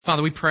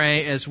Father, we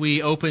pray as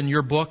we open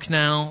your book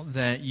now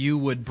that you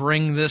would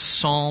bring this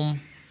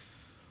psalm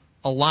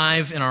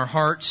alive in our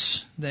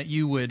hearts, that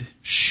you would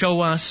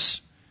show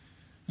us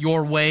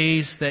your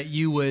ways, that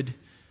you would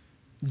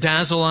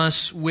dazzle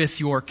us with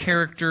your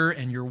character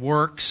and your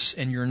works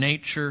and your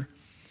nature,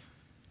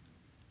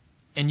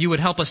 and you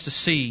would help us to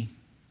see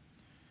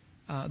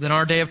that in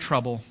our day of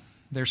trouble,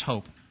 there's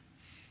hope.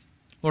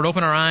 Lord,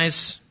 open our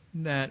eyes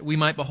that we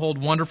might behold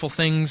wonderful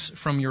things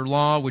from your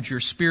law. Would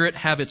your Spirit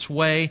have its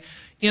way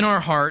in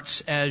our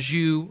hearts as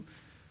you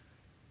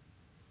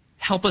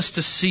help us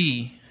to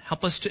see,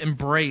 help us to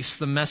embrace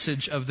the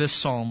message of this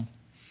psalm,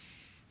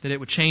 that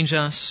it would change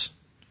us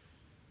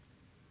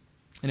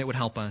and it would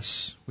help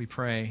us. We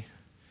pray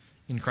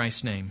in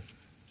Christ's name.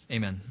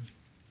 Amen.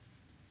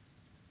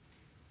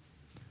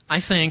 I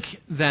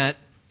think that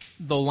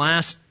the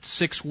last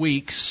 6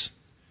 weeks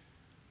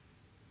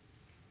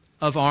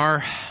of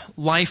our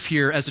life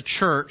here as a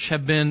church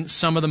have been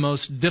some of the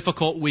most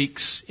difficult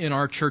weeks in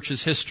our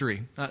church's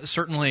history.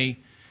 Certainly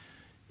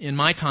in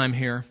my time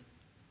here.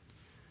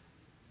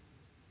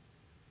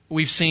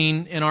 We've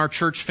seen in our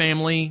church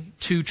family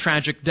 2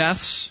 tragic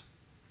deaths.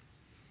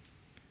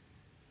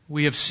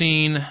 We have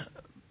seen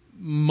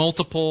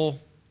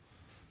multiple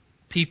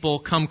people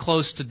come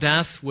close to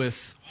death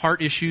with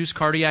heart issues,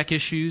 cardiac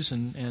issues,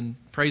 and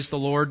praise the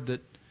Lord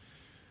that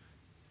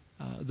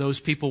those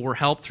people were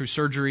helped through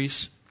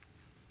surgeries.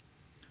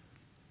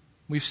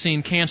 We've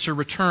seen cancer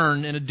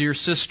return in a dear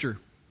sister.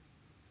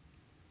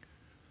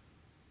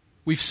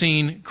 We've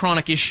seen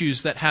chronic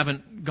issues that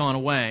haven't gone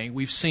away.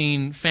 We've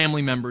seen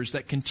family members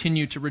that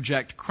continue to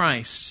reject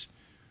Christ.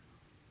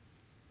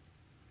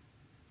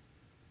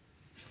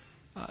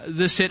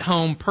 This hit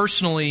home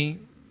personally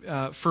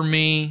for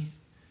me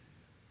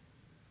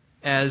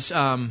as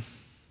my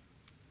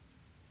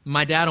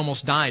dad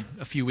almost died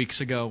a few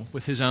weeks ago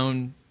with his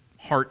own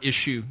heart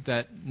issue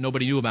that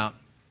nobody knew about.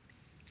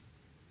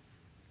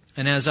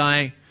 And as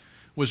I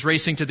was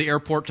racing to the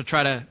airport to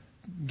try to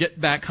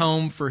get back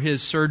home for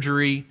his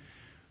surgery,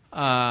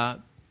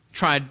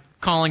 tried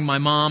calling my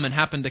mom and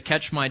happened to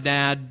catch my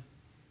dad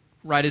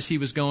right as he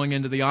was going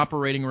into the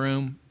operating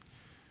room,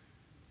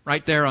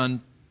 right there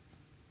on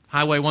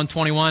Highway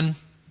 121.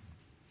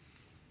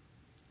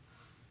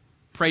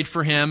 Prayed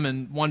for him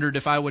and wondered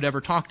if I would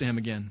ever talk to him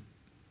again.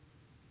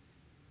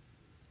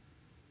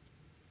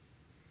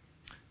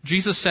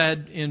 Jesus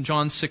said in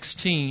John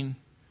 16,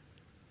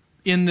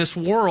 in this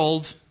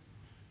world,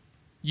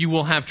 you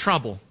will have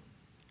trouble.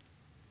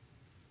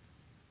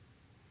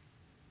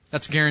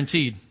 That's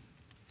guaranteed.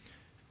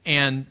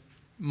 And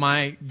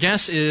my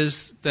guess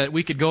is that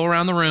we could go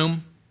around the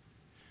room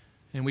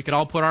and we could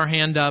all put our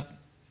hand up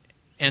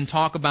and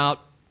talk about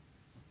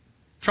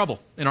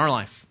trouble in our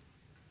life.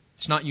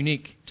 It's not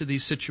unique to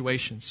these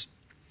situations.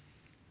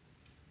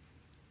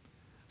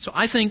 So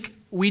I think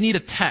we need a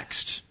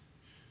text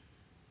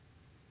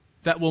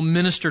that will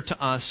minister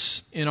to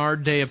us in our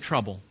day of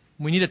trouble.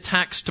 We need a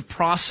text to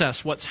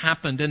process what's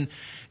happened and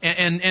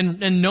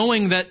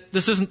knowing that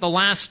this isn't the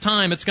last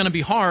time it's going to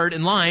be hard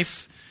in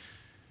life,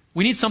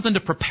 we need something to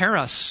prepare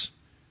us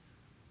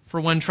for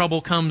when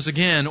trouble comes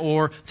again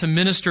or to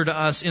minister to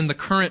us in the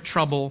current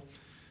trouble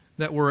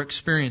that we're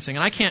experiencing.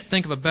 And I can't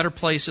think of a better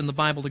place in the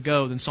Bible to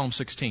go than Psalm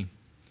 16.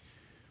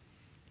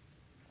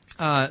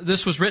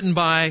 This was written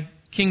by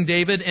King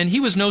David, and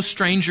he was no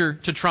stranger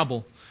to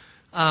trouble.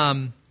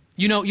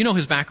 You know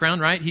his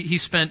background, right? He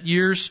spent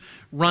years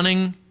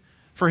running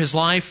for his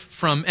life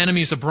from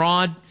enemies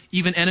abroad,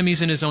 even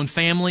enemies in his own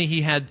family.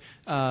 He had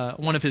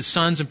one of his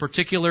sons in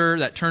particular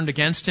that turned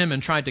against him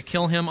and tried to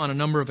kill him on a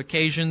number of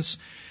occasions.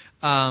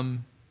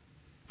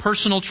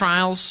 Personal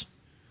trials,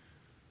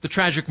 the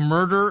tragic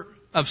murder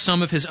of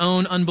some of his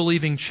own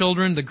unbelieving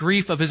children, the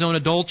grief of his own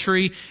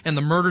adultery and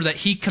the murder that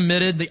he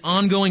committed, the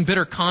ongoing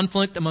bitter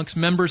conflict amongst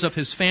members of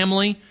his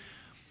family,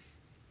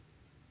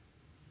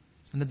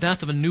 and the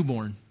death of a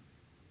newborn.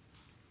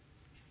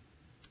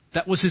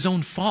 That was his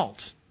own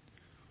fault.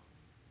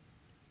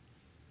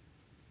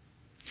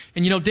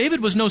 And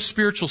David was no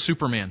spiritual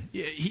Superman.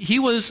 He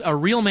was a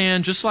real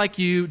man just like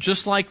you,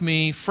 just like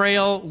me,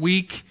 frail,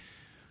 weak,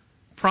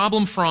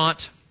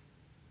 problem-fraught,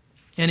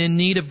 and in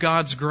need of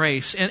God's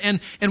grace.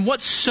 And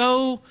what's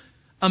so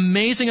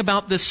amazing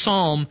about this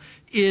psalm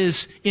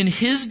is in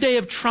his day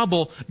of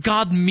trouble,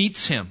 God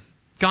meets him.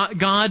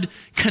 God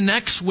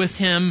connects with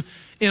him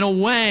in a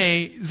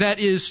way that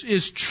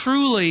is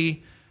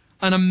truly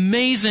an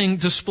amazing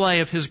display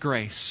of his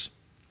grace.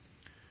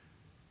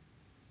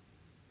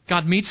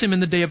 God meets him in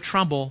the day of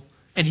trouble,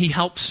 and he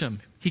helps him.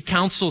 He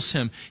counsels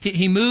him.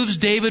 He moves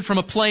David from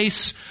a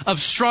place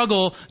of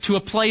struggle to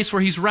a place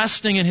where he's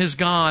resting in his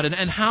God.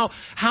 And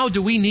how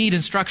do we need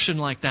instruction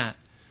like that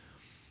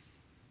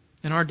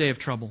in our day of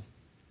trouble?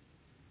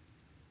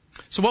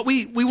 So what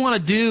we want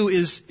to do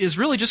is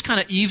really just kind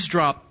of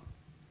eavesdrop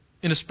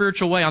in a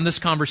spiritual way on this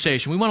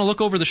conversation. We want to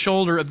look over the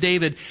shoulder of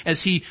David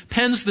as he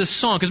pens this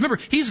song. Because remember,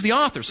 he's the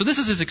author, so this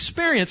is his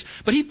experience,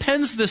 but he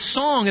pens this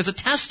song as a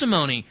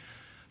testimony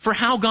for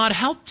how God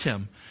helped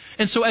him.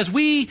 And so as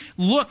we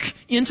look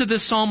into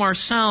this psalm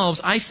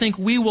ourselves, I think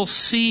we will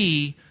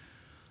see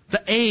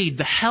the aid,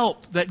 the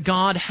help that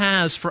God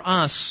has for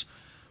us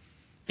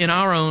in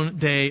our own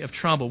day of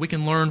trouble. We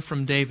can learn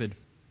from David.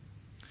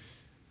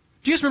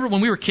 Do you guys remember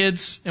when we were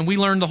kids and we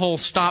learned the whole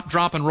stop,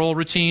 drop, and roll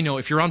routine? You know,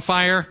 if you're on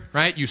fire,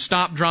 right, you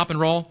stop, drop, and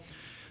roll.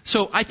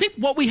 So I think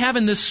what we have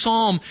in this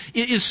psalm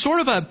is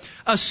sort of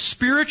a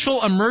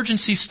spiritual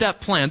emergency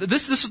step plan.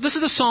 This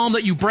is a psalm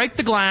that you break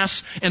the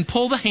glass and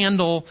pull the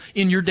handle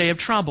in your day of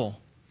trouble.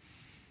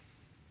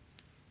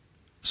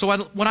 So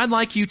what I'd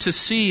like you to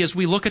see as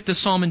we look at this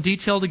psalm in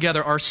detail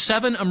together are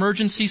 7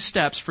 emergency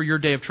steps for your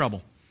day of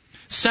trouble.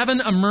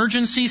 7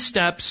 emergency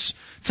steps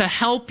to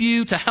help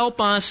you, to help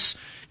us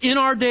in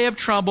our day of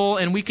trouble,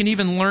 and we can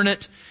even learn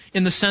it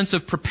in the sense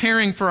of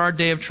preparing for our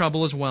day of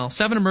trouble as well.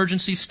 7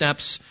 emergency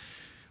steps.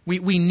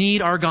 We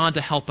need our God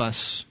to help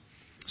us.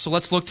 So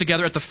let's look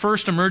together at the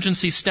first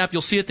emergency step.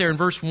 You'll see it there in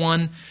verse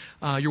 1.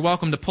 You're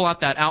welcome to pull out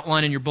that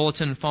outline in your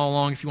bulletin and follow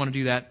along if you want to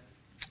do that.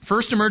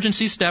 First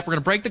emergency step, we're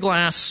going to break the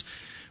glass.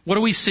 What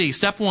do we see?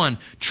 Step 1,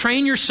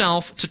 train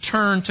yourself to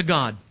turn to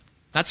God.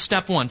 That's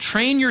step 1.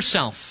 Train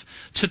yourself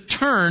to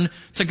turn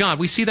to God.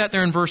 We see that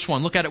there in verse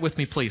 1. Look at it with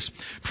me, please.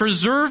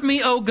 Preserve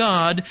me, O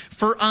God,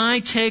 for I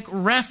take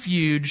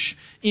refuge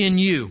in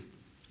you.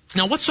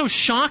 Now, what's so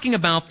shocking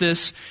about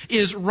this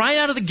is right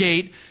out of the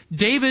gate,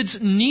 David's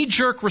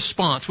knee-jerk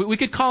response. We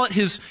could call it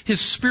his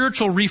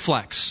spiritual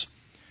reflex.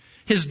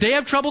 His day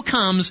of trouble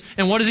comes,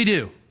 and what does he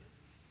do?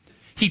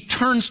 He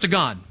turns to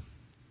God.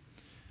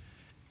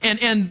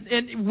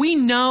 And we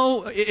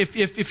know,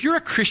 if you're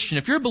a Christian,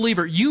 if you're a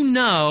believer, you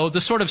know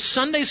the sort of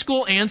Sunday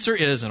school answer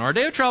is, in our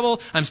day of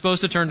trouble, I'm supposed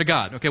to turn to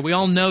God. Okay, we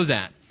all know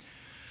that.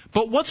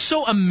 But what's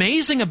so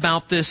amazing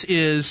about this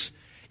is,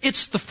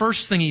 it's the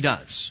first thing he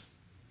does.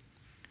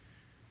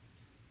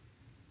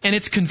 And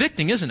it's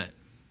convicting, isn't it?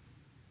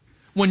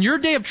 When your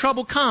day of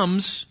trouble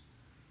comes,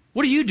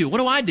 what do you do? What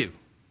do I do?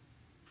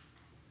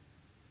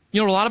 You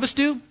know what a lot of us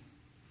do?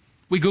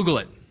 We Google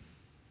it.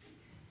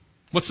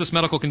 What's this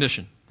medical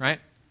condition,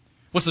 right?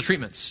 What's the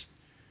treatments?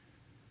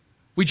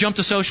 We jump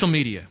to social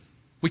media.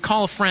 We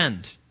call a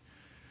friend.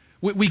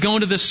 We go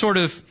into this sort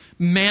of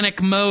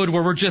manic mode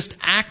where we're just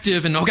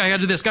active and, okay, I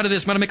gotta do this, I'm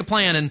gonna make a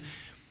plan. And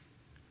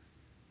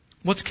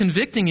what's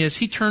convicting is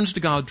he turns to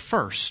God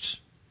first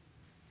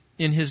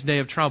in his day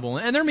of trouble.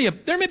 And there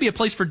may be a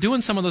place for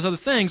doing some of those other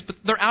things,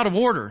 but they're out of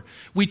order.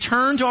 We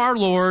turn to our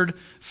Lord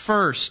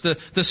first.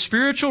 The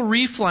spiritual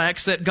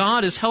reflex that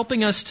God is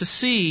helping us to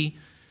see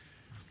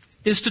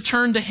is to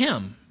turn to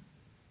Him.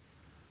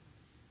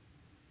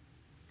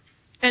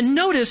 And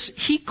notice,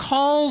 he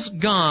calls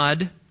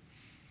God,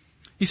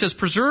 he says,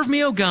 preserve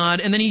me, O God,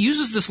 and then he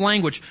uses this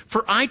language,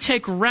 for I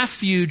take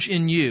refuge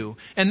in you.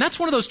 And that's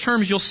one of those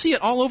terms, you'll see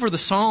it all over the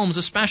Psalms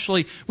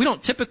especially. We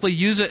don't typically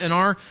use it in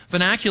our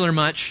vernacular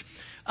much.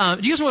 Do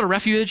you guys know what a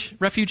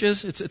refuge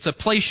is? It's a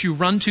place you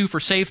run to for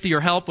safety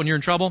or help when you're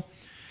in trouble.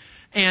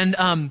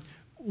 And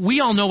we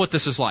all know what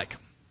this is like.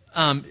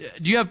 Do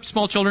you have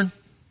small children?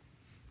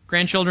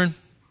 Grandchildren?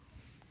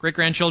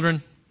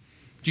 Great-grandchildren?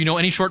 Do you know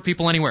any short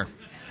people anywhere?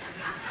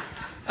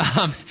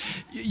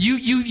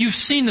 You've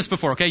seen this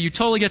before, okay? You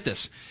totally get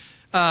this.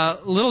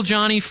 Little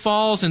Johnny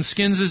falls and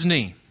skins his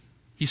knee.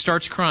 He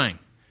starts crying.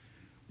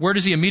 Where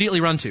does he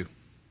immediately run to?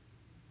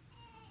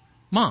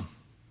 Mom.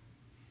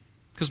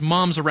 Because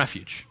mom's a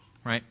refuge,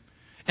 right?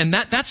 And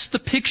that's the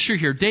picture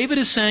here. David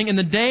is saying, in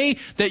the day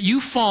that you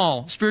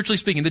fall, spiritually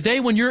speaking, the day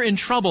when you're in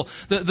trouble,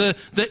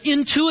 the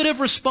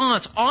intuitive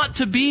response ought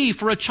to be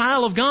for a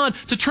child of God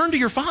to turn to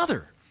your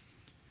Father.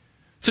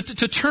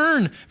 To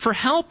turn for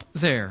help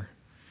there.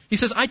 He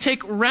says, I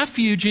take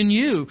refuge in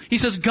you. He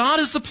says, God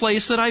is the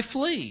place that I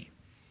flee.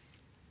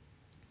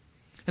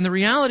 And the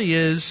reality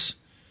is,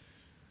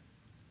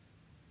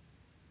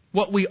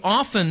 what we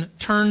often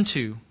turn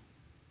to,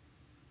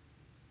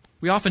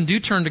 we often do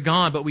turn to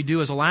God, but we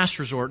do as a last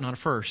resort, not a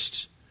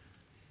first.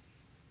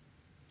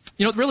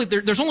 You know, really,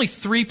 there's only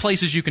 3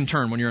 places you can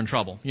turn when you're in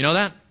trouble. You know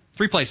that?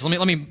 3 places.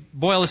 Let me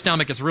boil this down,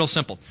 make it real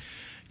simple.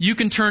 You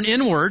can turn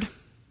inward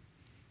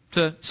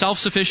to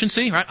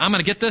self-sufficiency, right? I'm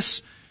going to get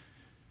this.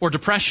 Or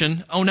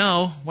depression. Oh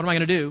no, what am I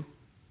going to do?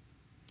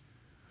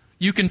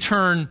 You can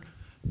turn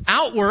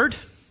outward,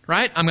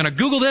 right? I'm going to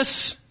Google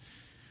this.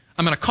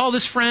 I'm going to call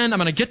this friend. I'm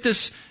going to get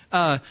this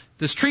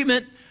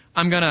treatment.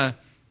 I'm going to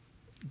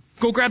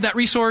go grab that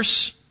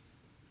resource.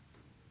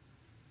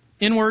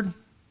 Inward,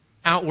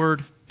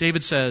 outward.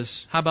 David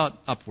says, how about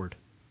upward?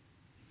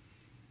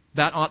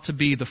 That ought to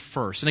be the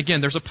first. And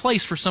again, there's a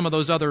place for some of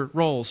those other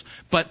roles.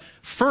 But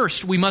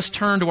first, we must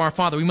turn to our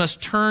Father. We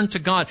must turn to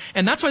God.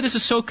 And that's why this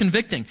is so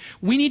convicting.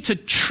 We need to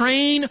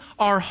train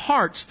our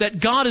hearts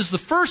that God is the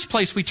first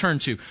place we turn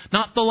to,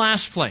 not the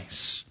last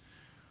place.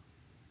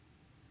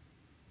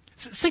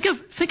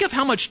 Think of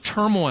how much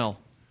turmoil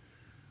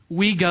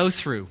we go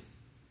through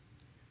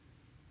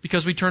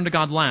because we turn to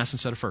God last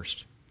instead of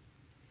first.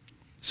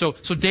 So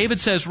David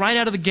says right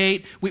out of the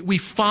gate, we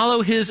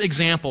follow his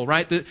example,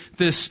 right?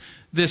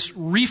 This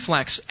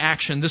reflex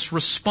action, this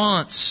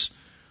response.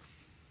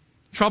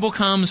 Trouble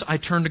comes, I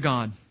turn to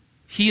God.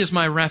 He is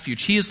my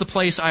refuge. He is the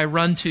place I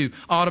run to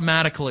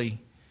automatically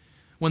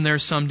when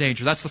there's some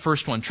danger. That's the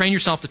first one. Train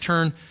yourself to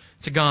turn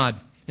to God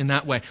in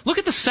that way. Look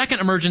at the second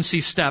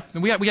emergency step.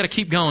 And we got to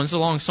keep going. It's a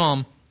long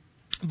psalm.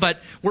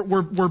 But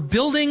we're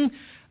building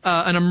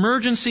an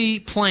emergency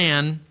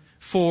plan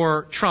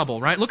for trouble,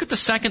 right? Look at the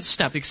second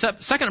step. The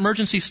second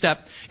emergency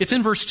step, it's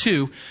in verse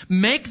 2.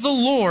 Make the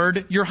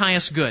Lord your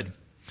highest good.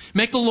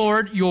 Make the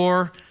Lord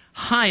your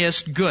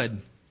highest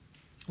good.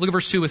 Look at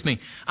verse 2 with me.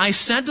 I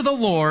said to the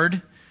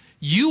Lord,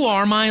 you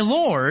are my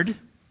Lord,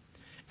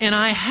 and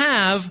I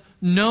have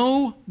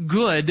no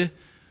good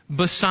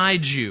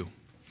besides you.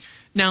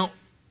 Now,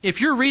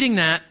 if you're reading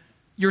that,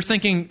 you're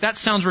thinking, that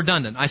sounds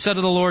redundant. I said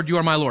to the Lord, you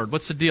are my Lord.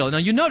 What's the deal? Now,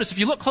 you notice, if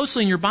you look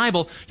closely in your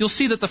Bible, you'll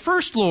see that the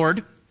first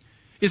Lord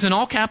is in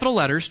all capital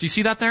letters. Do you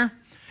see that there?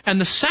 And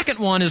the second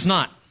one is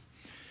not.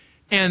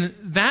 And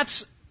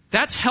that's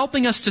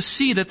helping us to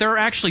see that there are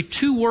actually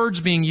two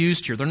words being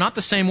used here. They're not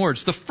the same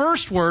words. The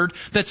first word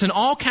that's in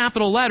all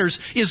capital letters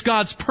is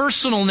God's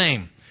personal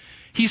name.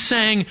 He's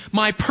saying,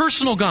 my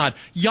personal God,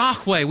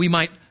 Yahweh, we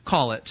might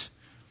call it.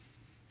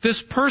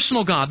 This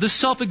personal God, this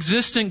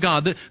self-existent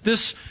God,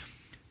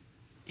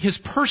 His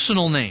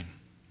personal name,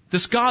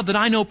 this God that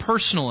I know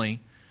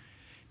personally,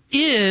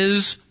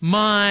 is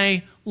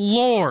my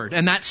Lord.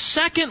 And that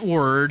second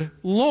word,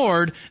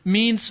 Lord,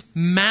 means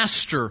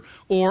master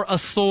or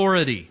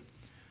authority.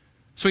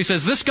 So he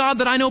says, this God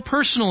that I know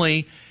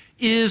personally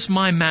is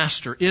my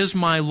master, is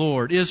my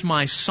Lord, is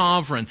my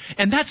sovereign.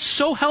 And that's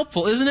so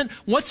helpful, isn't it?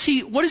 What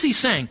is he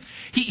saying?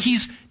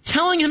 He's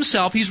telling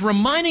himself, he's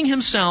reminding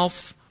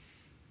himself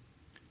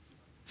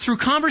through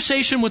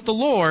conversation with the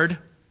Lord,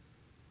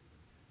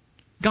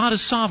 God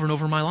is sovereign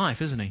over my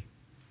life, isn't He?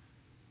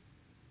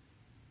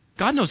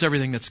 God knows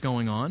everything that's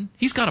going on.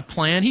 He's got a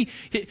plan.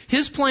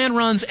 His plan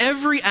runs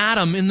every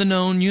atom in the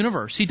known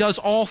universe. He does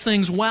all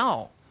things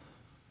well.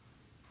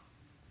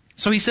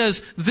 So he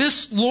says,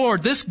 this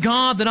Lord, this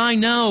God that I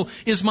know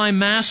is my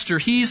master.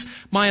 He's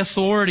my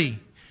authority.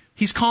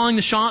 He's calling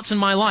the shots in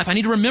my life. I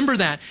need to remember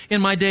that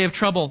in my day of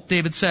trouble,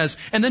 David says.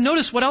 And then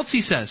notice what else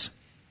he says.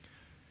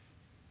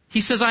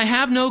 He says, I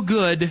have no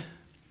good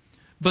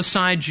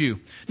besides you.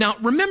 Now,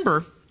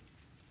 remember,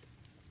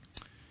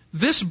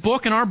 this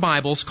book in our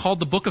Bibles, called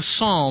the Book of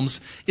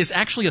Psalms, is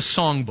actually a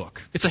song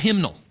book. It's a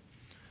hymnal.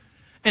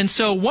 And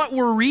so what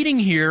we're reading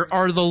here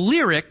are the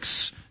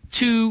lyrics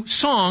to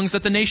songs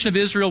that the nation of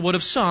Israel would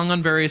have sung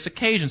on various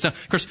occasions. Now,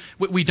 of course,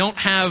 we don't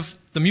have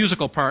the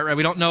musical part, right?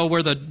 We don't know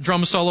where the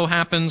drum solo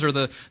happens or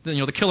the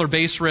killer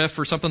bass riff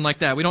or something like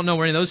that. We don't know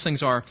where any of those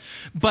things are.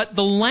 But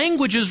the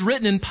language is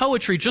written in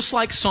poetry just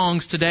like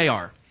songs today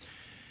are.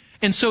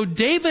 And so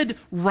David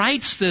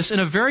writes this in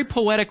a very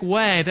poetic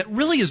way that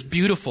really is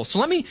beautiful. So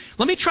let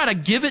me try to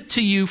give it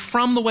to you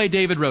from the way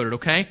David wrote it,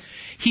 okay?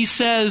 He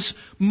says,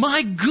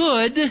 my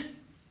good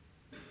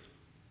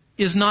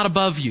is not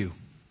above you.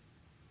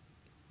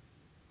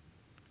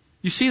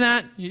 You see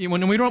that?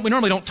 When we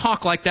normally don't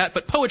talk like that,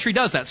 but poetry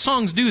does that.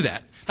 Songs do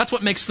that. That's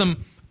what makes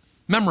them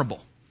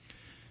memorable.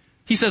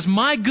 He says,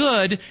 my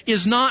good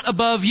is not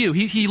above you.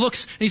 He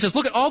looks and he says,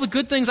 look at all the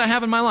good things I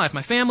have in my life.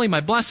 My family, my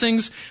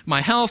blessings,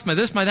 my health, my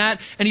this, my that.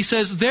 And he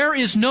says, there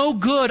is no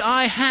good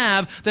I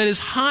have that is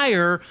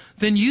higher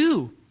than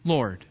you,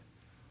 Lord.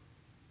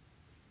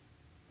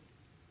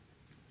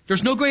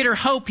 There's no greater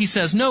hope, he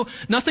says. No,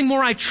 nothing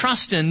more I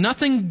trust in.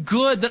 Nothing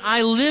good that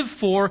I live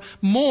for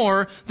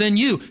more than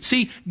you.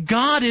 See,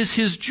 God is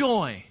his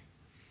joy.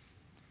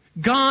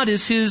 God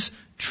is his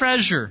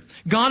treasure.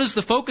 God is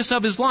the focus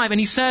of his life. And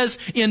he says,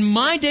 in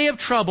my day of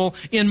trouble,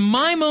 in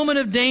my moment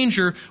of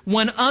danger,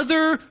 when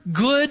other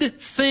good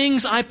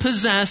things I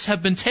possess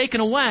have been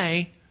taken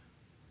away,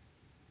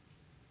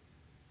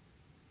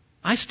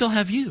 I still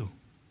have you.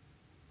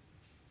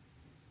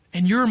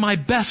 And you're my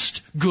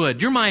best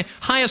good. You're my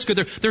highest good.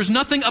 There's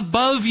nothing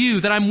above you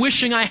that I'm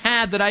wishing I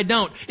had that I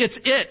don't. It's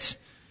it.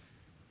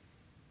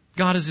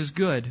 God is his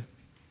good.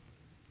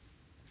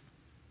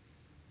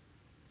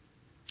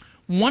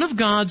 One of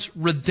God's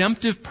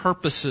redemptive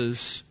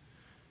purposes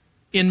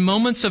in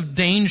moments of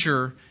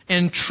danger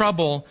and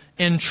trouble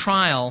and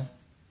trial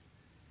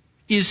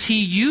is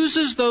he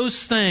uses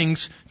those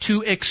things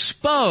to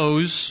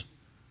expose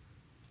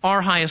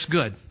our highest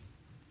good.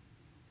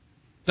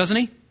 Doesn't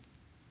he?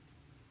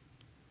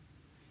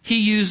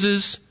 He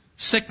uses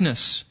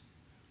sickness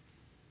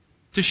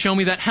to show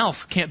me that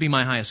health can't be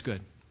my highest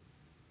good.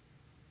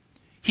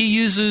 He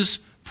uses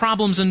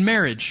problems in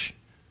marriage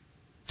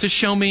to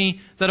show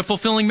me that a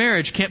fulfilling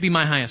marriage can't be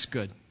my highest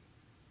good.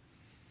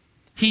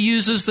 He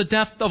uses the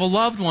death of a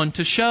loved one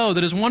to show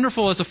that as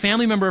wonderful as a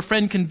family member or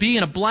friend can be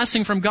and a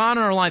blessing from God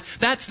in our life,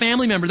 that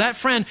family member, that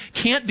friend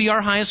can't be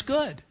our highest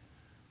good.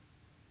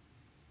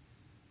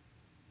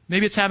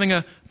 Maybe it's having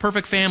a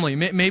perfect family.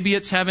 Maybe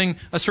it's having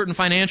a certain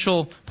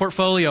financial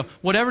portfolio.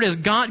 Whatever it is,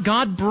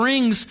 God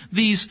brings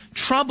these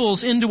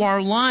troubles into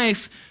our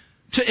life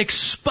to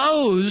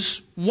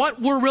expose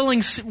what we're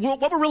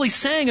really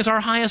saying is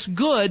our highest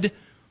good,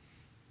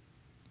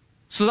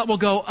 so that we'll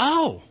go,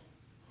 oh,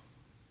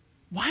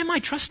 why am I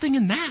trusting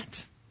in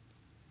that?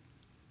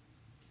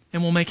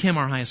 and we'll make Him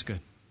our highest good.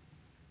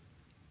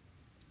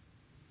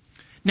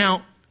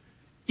 Now,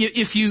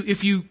 if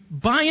you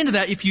buy into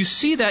that, if you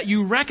see that,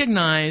 you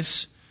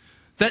recognize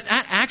that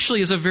that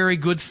actually is a very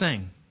good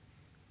thing.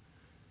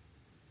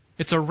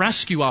 It's a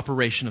rescue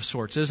operation of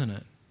sorts, isn't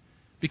it?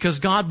 Because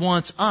God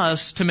wants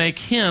us to make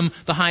Him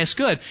the highest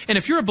good. And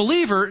if you're a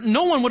believer,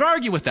 no one would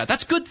argue with that.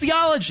 That's good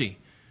theology.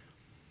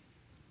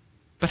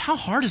 But how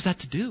hard is that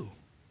to do?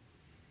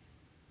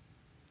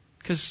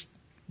 Because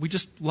we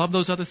just love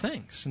those other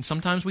things. And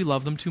sometimes we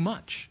love them too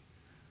much.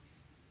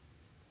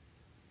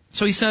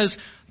 So he says,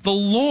 the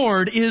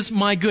Lord is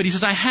my good. He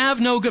says, I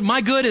have no good.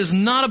 My good is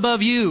not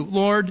above you,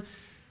 Lord.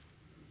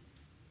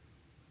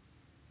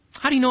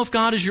 How do you know if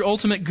God is your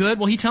ultimate good?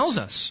 Well, He tells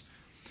us.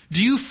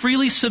 Do you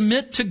freely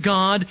submit to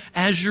God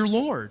as your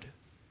Lord?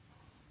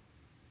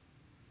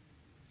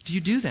 Do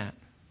you do that?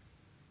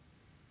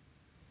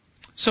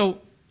 So,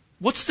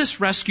 what's this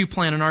rescue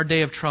plan in our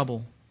day of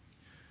trouble?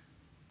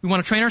 We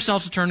want to train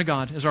ourselves to turn to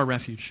God as our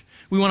refuge.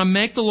 We want to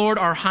make the Lord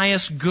our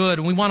highest good.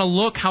 And we want to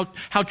look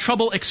how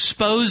trouble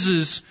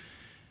exposes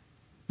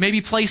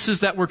maybe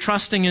places that we're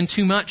trusting in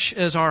too much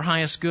as our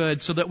highest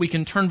good so that we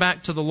can turn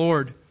back to the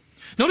Lord.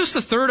 Notice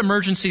the third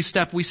emergency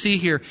step we see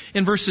here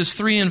in verses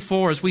 3 and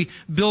 4 as we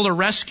build a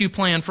rescue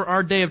plan for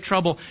our day of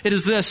trouble. It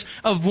is this: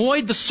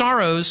 avoid the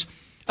sorrows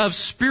of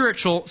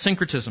spiritual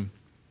syncretism.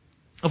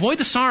 Avoid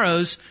the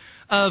sorrows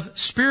of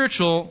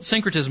spiritual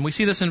syncretism. We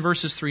see this in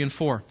verses 3 and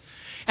 4.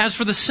 As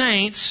for the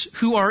saints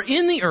who are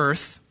in the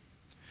earth,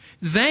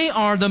 they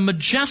are the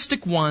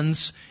majestic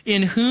ones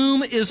in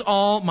whom is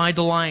all my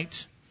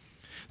delight.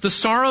 The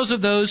sorrows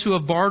of those who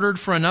have bartered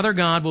for another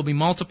god will be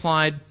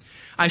multiplied.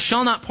 I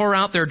shall not pour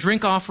out their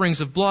drink offerings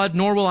of blood,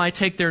 nor will I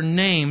take their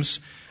names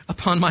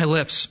upon my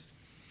lips.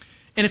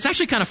 And it's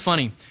actually kind of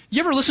funny. You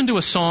ever listen to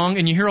a song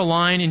and you hear a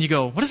line and you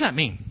go, what does that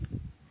mean?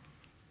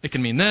 It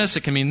can mean this,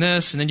 it can mean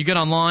this, and then you get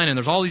online and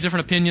there's all these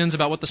different opinions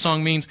about what the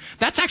song means.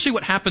 That's actually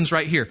what happens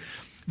right here.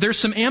 There's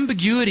some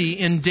ambiguity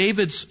in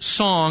David's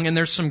song, and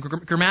there's some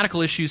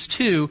grammatical issues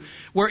too,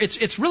 where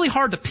it's really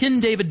hard to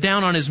pin David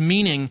down on his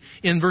meaning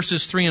in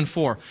verses 3 and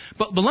 4.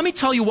 But let me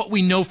tell you what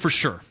we know for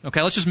sure.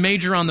 Okay, let's just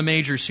major on the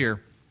majors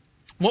here.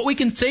 What we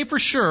can say for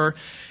sure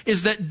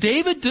is that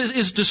David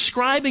is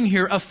describing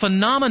here a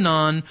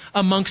phenomenon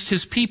amongst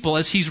his people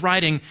as he's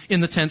writing in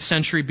the 10th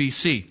century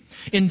BC.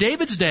 In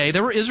David's day,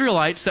 there were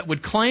Israelites that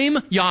would claim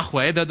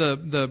Yahweh,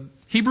 the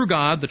Hebrew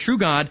God, the true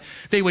God.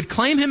 They would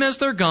claim Him as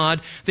their God.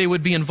 They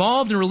would be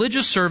involved in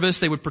religious service.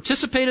 They would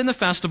participate in the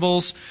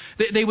festivals.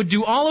 They would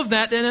do all of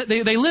that.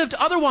 They lived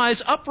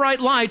otherwise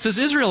upright lives as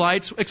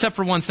Israelites, except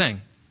for one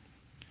thing.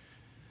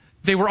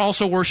 They were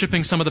also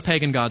worshiping some of the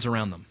pagan gods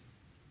around them.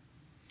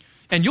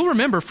 And you'll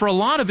remember, for a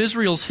lot of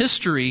Israel's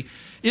history,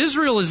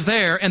 Israel is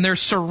there and they're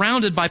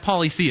surrounded by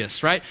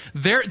polytheists, right?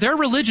 Their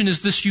religion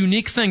is this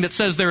unique thing that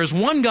says there is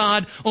one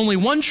God, only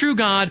one true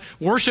God,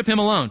 worship Him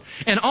alone.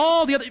 And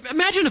all the other,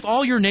 imagine if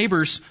all your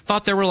neighbors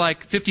thought there were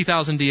like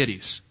 50,000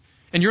 deities,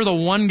 and you're the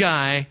one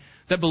guy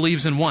that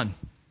believes in one.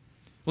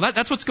 Well,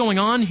 that's what's going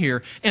on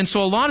here. And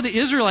so a lot of the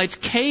Israelites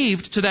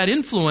caved to that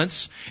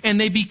influence,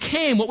 and they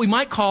became what we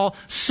might call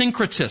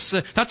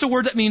syncretists. That's a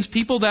word that means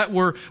people that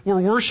were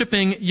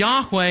worshiping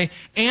Yahweh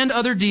and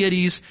other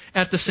deities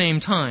at the same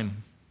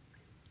time.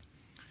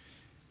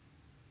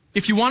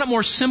 If you want it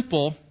more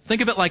simple,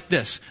 think of it like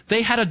this.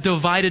 They had a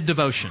divided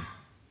devotion.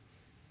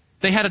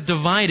 They had a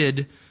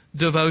divided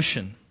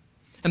devotion.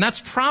 And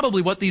that's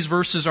probably what these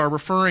verses are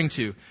referring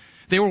to.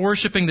 They were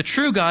worshiping the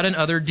true God and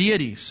other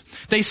deities.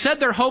 They said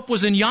their hope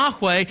was in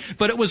Yahweh,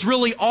 but it was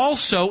really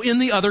also in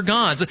the other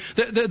gods.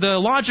 The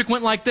logic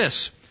went like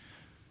this.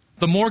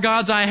 The more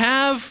gods I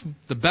have,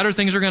 the better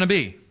things are going to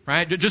be,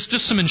 right? Just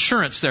some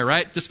insurance there,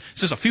 right?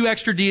 Just a few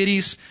extra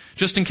deities,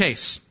 just in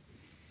case.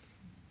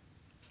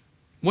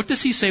 What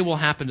does he say will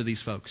happen to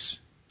these folks?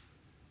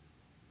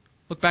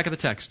 Look back at the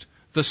text.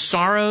 The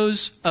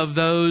sorrows of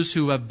those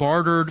who have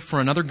bartered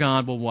for another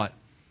god will what?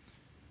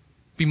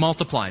 Be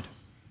multiplied.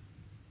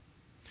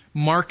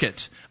 Mark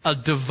it. A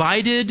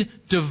divided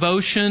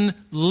devotion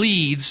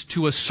leads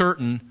to a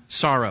certain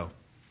sorrow.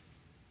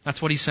 That's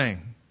what he's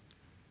saying.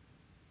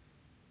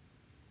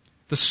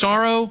 The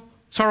sorrow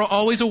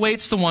always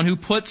awaits the one who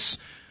puts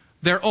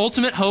their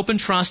ultimate hope and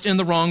trust in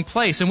the wrong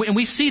place. And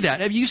we see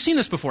that. You've seen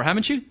this before,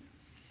 haven't you?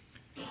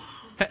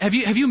 Have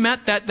you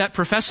met that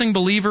professing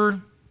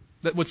believer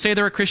that would say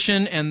they're a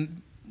Christian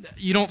and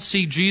you don't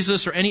see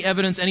Jesus or any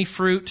evidence, any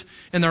fruit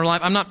in their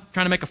life? I'm not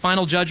trying to make a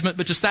final judgment,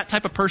 but just that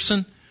type of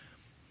person.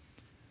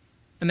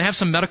 And they have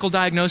some medical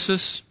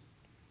diagnosis,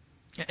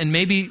 and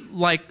maybe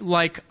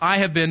like I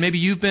have been, maybe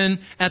you've been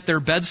at their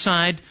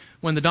bedside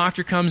when the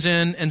doctor comes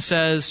in and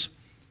says,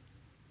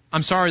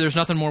 I'm sorry, there's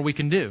nothing more we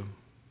can do.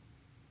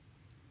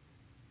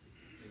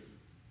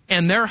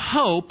 And their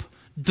hope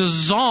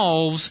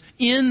dissolves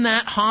in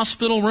that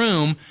hospital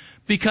room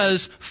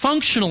because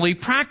functionally,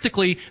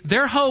 practically,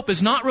 their hope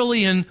is not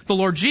really in the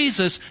Lord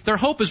Jesus, their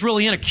hope is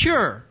really in a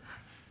cure.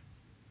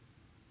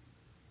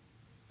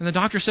 And the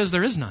doctor says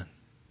there is none.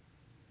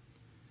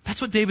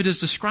 That's what David is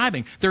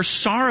describing. Their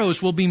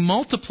sorrows will be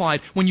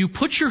multiplied. When you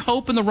put your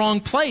hope in the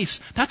wrong place,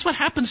 that's what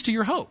happens to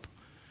your hope.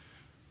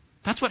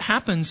 That's what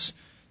happens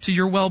to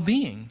your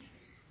well-being.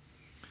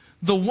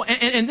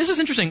 And this is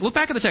interesting. Look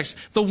back at the text.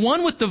 The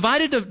one with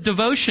divided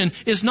devotion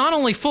is not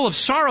only full of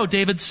sorrow,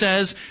 David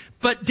says,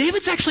 but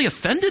David's actually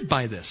offended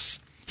by this.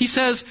 He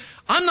says,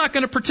 I'm not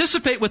going to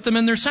participate with them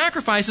in their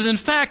sacrifices. In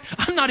fact,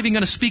 I'm not even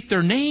going to speak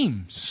their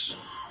names.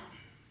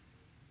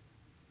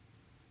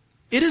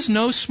 It is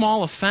no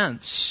small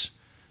offense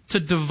to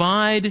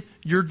divide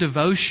your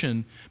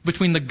devotion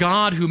between the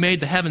God who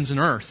made the heavens and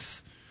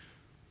earth,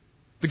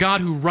 the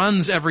God who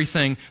runs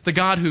everything, the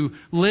God who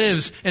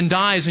lives and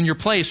dies in your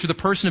place through the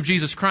person of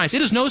Jesus Christ.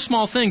 It is no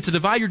small thing to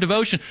divide your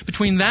devotion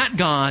between that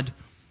God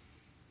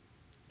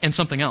and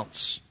something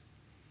else.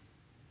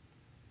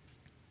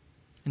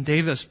 And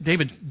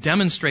David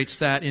demonstrates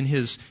that in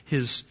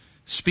his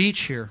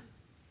speech here.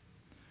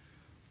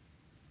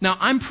 Now,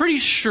 I'm pretty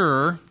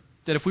sure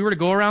that if we were to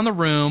go around the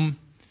room,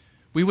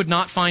 we would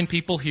not find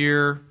people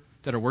here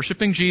that are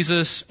worshiping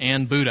Jesus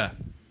and Buddha,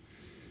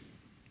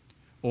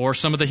 or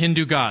some of the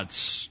Hindu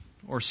gods,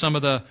 or some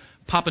of the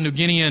Papua New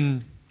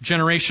Guinean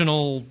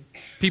generational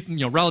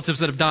people, relatives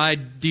that have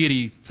died,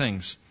 deity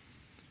things.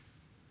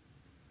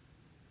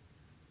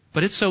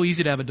 But it's so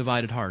easy to have a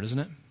divided heart, isn't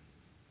it?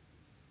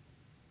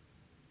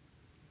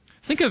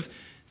 Think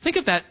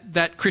of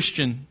that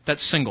Christian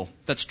that's single,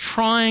 that's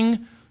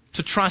trying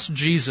to trust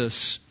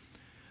Jesus,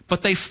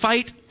 but they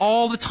fight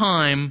all the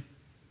time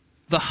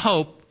the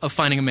hope of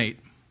finding a mate.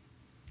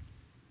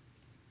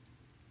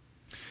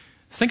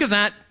 Think of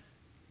that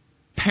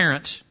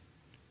parent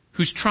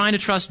who's trying to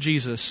trust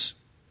Jesus,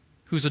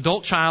 whose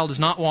adult child is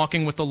not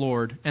walking with the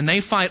Lord, and they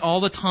fight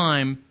all the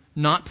time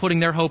not putting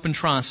their hope and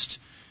trust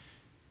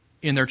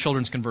in their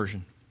children's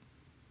conversion.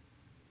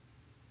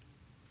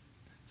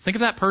 Think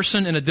of that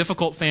person in a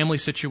difficult family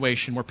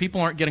situation where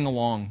people aren't getting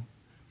along,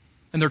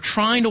 and they're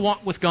trying to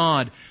walk with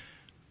God,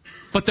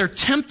 but they're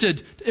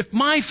tempted, if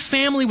my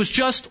family was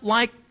just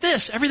like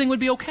this, everything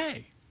would be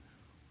okay.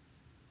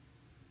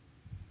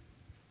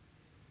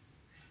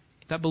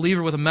 That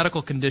believer with a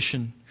medical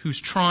condition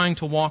who's trying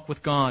to walk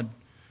with God,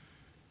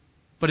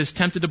 but is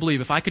tempted to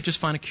believe, if I could just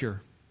find a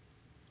cure.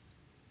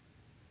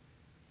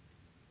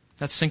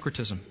 That's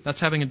syncretism. That's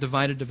having a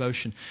divided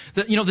devotion.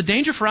 The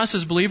danger for us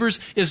as believers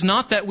is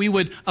not that we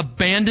would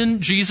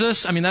abandon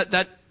Jesus. I mean,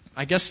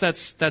 I guess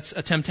that's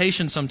a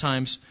temptation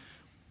sometimes.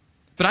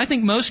 But I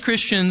think most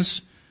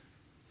Christians,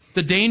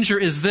 the danger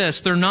is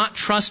this: they're not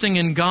trusting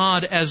in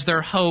God as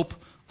their hope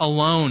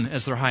alone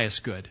as their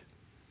highest good.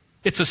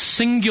 It's a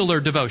singular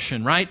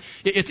devotion, right?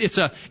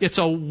 It's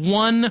a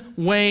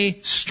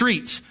one-way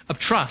street of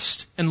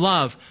trust and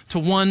love to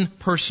one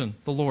person,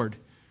 the Lord.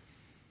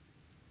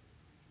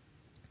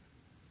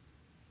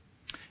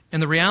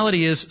 And the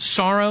reality is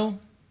sorrow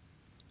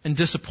and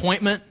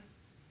disappointment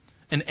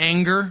and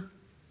anger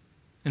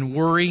and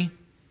worry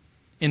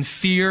and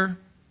fear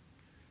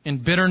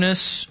and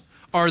bitterness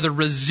are the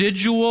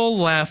residual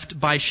left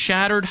by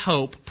shattered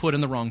hope put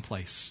in the wrong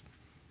place.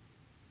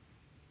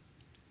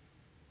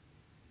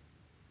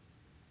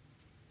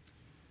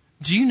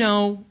 Do you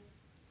know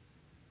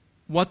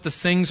what the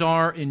things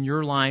are in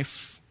your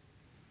life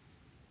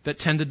that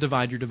tend to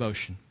divide your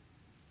devotion?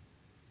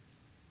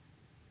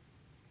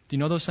 Do you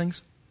know those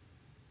things?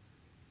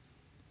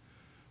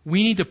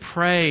 We need to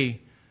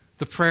pray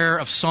the prayer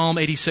of Psalm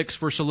 86,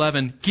 verse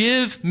 11.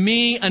 Give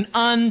me an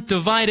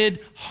undivided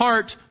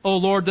heart, O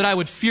Lord, that I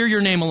would fear your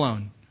name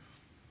alone.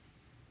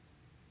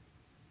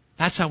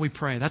 That's how we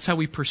pray. That's how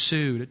we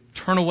pursue, to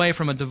turn away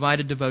from a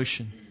divided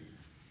devotion.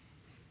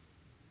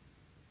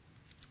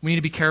 We need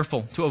to be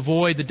careful to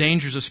avoid the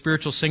dangers of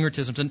spiritual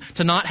syncretism,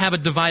 to not have a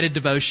divided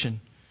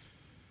devotion,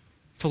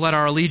 to let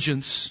our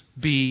allegiance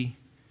be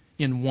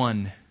in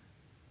one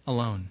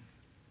alone.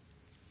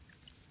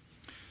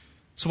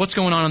 So what's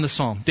going on in this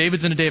psalm?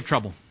 David's in a day of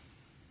trouble.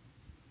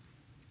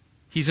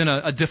 He's in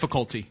a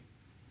difficulty.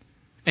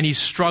 And he's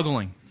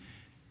struggling.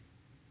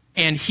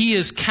 And he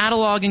is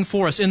cataloging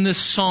for us in this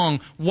song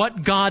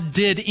what God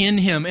did in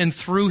him and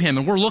through him.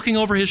 And we're looking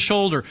over his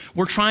shoulder.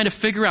 We're trying to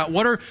figure out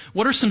what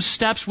are some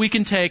steps we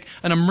can take,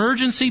 an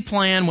emergency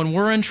plan when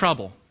we're in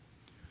trouble.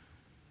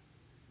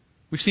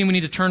 We've seen we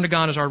need to turn to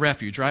God as our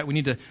refuge, right? We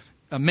need to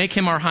make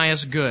him our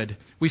highest good.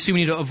 We see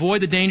we need to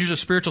avoid the dangers of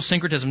spiritual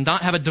syncretism,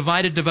 not have a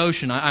divided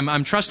devotion.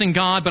 I'm trusting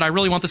God, but I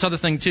really want this other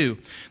thing too.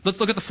 Let's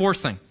look at the fourth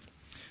thing.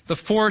 The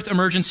fourth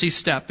emergency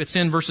step. It's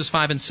in verses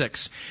 5 and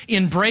 6.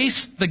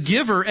 Embrace the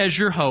giver as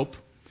your hope,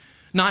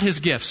 not his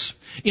gifts.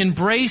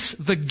 Embrace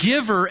the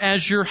giver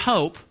as your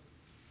hope,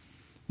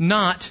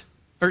 embrace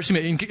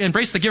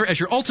the giver as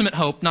your ultimate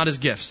hope, not his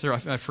gifts. There,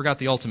 I forgot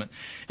the ultimate.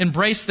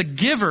 Embrace the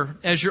giver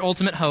as your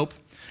ultimate hope,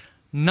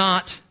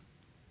 not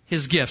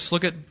his gifts.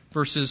 Look at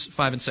verses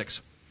 5 and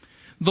 6.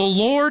 The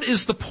Lord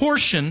is the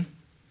portion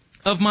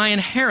of my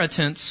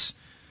inheritance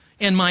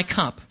and my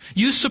cup.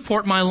 You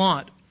support my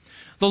lot.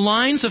 The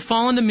lines have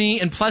fallen to me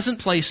in pleasant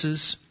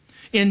places.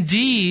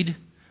 Indeed,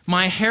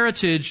 my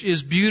heritage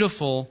is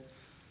beautiful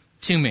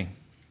to me.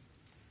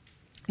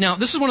 Now,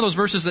 this is one of those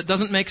verses that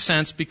doesn't make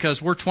sense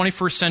because we're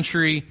 21st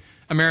century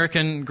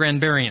American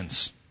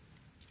Granberrians.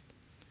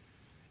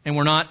 And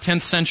we're not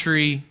 10th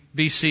century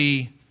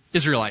BC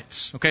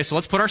Israelites. Okay, so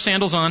let's put our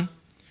sandals on,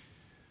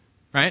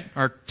 right?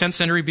 Our 10th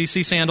century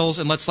BC sandals,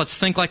 and let's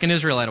think like an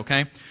Israelite,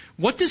 okay?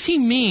 What does he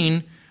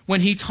mean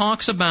when he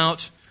talks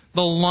about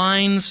the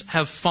lines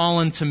have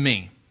fallen to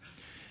me?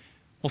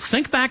 Well,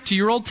 think back to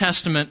your Old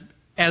Testament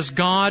as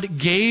God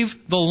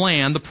gave the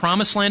land, the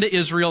promised land to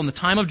Israel in the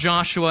time of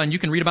Joshua, and you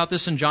can read about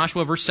this in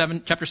Joshua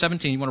chapter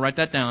 17, you want to write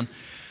that down.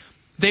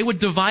 They would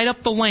divide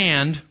up the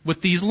land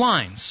with these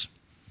lines.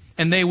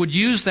 And they would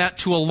use that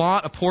to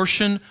allot a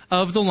portion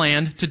of the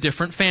land to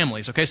different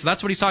families. Okay, so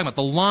that's what he's talking about.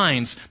 The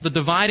lines, the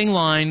dividing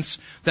lines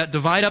that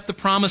divide up the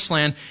promised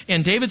land.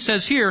 And David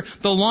says here,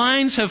 the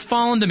lines have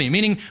fallen to me,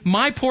 meaning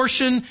my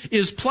portion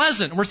is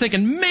pleasant. And we're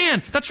thinking,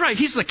 man, that's right,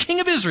 he's the king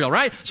of Israel,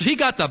 right? So he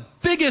got the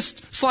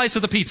biggest slice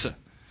of the pizza.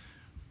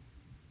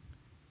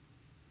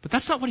 But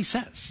that's not what he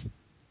says.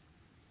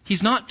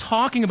 He's not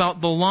talking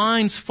about the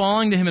lines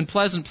falling to him in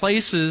pleasant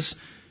places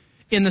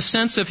in the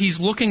sense of he's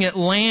looking at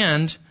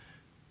land.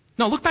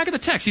 No, look back at the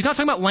text. He's not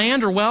talking about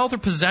land or wealth or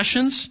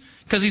possessions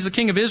because he's the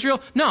king of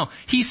Israel. No,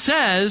 he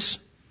says,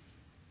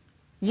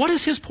 what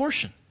is his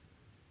portion?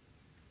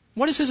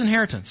 What is his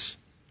inheritance?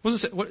 What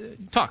does it say?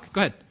 Talk,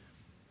 go ahead.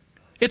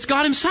 It's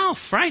God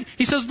himself, right?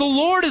 He says, the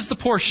Lord is the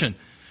portion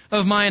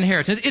of my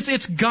inheritance.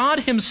 It's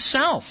God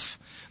himself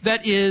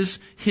that is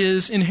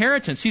his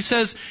inheritance. He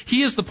says,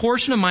 he is the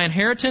portion of my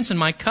inheritance and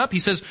my cup.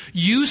 He says,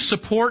 you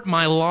support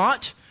my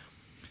lot.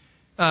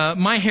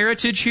 My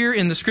heritage here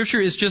in the scripture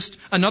is just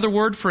another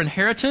word for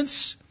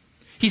inheritance.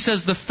 He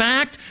says the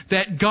fact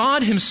that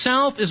God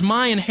himself is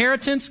my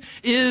inheritance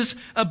is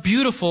a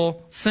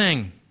beautiful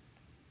thing.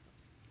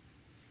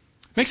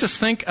 Makes us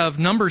think of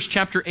Numbers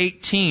chapter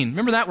 18.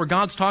 Remember that where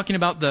God's talking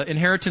about the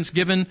inheritance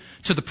given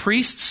to the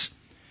priests?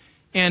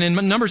 And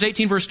in Numbers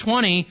 18 verse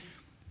 20,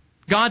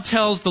 God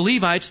tells the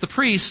Levites, the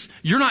priests,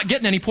 you're not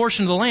getting any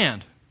portion of the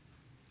land.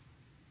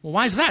 Well,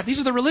 why is that? These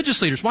are the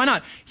religious leaders. Why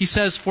not? He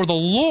says, for the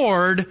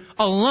Lord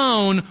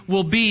alone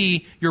will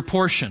be your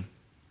portion.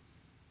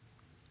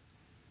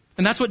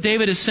 And that's what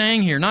David is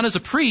saying here, not as a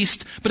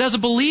priest, but as a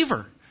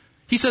believer.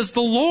 He says, the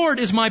Lord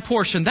is my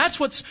portion. That's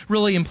what's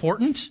really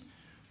important.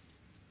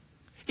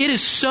 It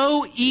is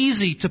so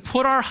easy to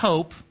put our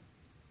hope,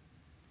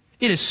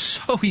 it is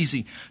so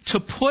easy to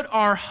put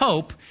our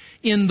hope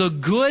in the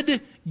good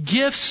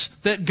gifts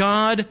that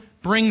God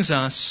brings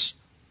us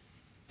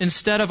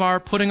instead of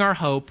our putting our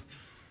hope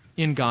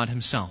in God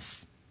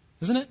himself.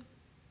 Isn't it?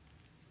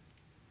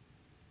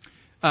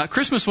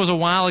 Christmas was a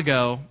while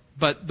ago,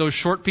 but those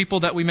short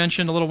people that we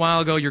mentioned a little while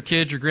ago, your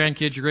kids, your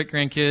grandkids, your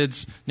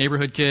great-grandkids,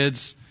 neighborhood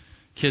kids,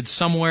 kids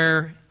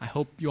somewhere, I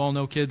hope you all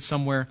know kids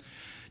somewhere.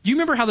 Do you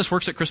remember how this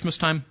works at Christmas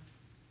time?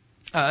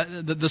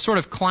 The sort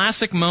of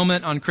classic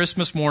moment on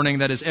Christmas morning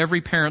that is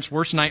every parent's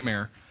worst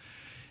nightmare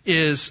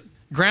is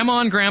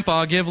Grandma and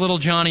Grandpa give little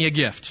Johnny a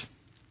gift.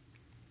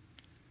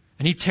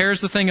 And he tears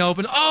the thing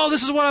open. Oh,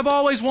 this is what I've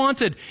always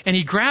wanted. And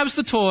he grabs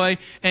the toy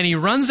and he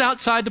runs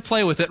outside to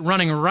play with it,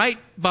 running right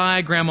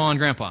by Grandma and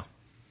Grandpa.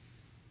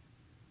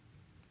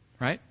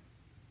 Right?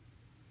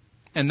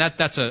 And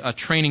that's a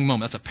training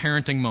moment. That's a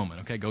parenting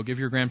moment. Okay, go give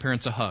your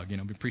grandparents a hug. We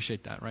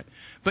appreciate that, right?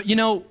 But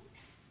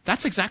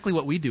that's exactly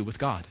what we do with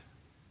God.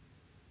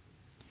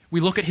 We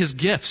look at his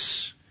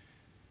gifts.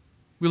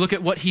 We look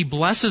at what he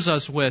blesses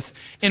us with.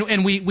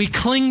 And we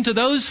cling to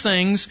those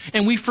things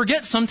and we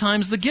forget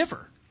sometimes the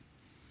giver.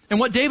 And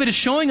what David is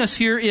showing us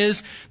here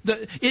is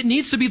that it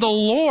needs to be the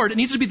Lord, it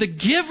needs to be the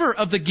giver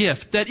of the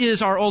gift that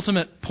is our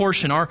ultimate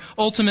portion, our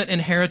ultimate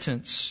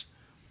inheritance.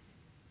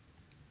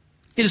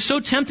 It is so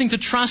tempting to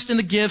trust in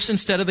the gifts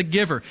instead of the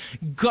giver.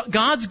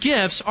 God's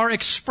gifts are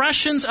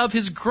expressions of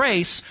his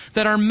grace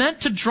that are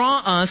meant to draw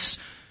us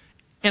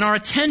and our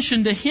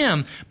attention to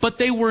him. But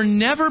they were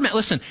never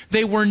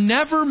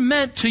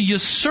meant to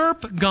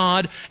usurp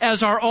God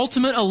as our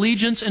ultimate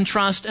allegiance and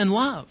trust and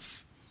love.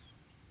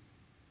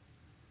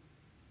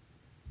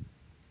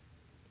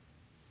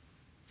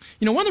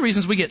 One of the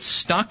reasons we get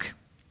stuck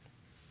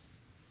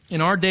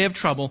in our day of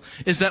trouble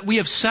is that we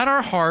have set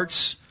our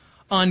hearts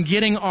on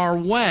getting our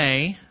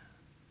way.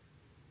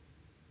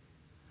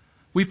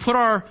 We put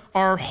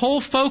our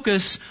whole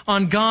focus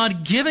on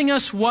God giving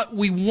us what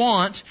we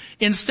want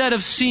instead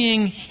of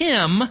seeing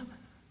him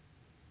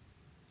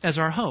as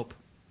our hope,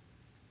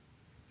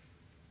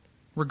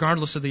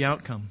 regardless of the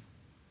outcome.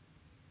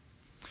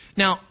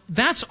 Now,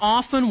 that's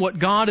often what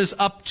God is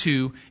up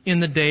to in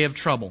the day of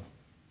trouble.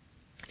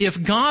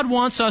 If God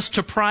wants us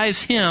to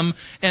prize him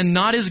and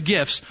not his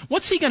gifts,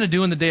 what's he going to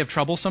do in the day of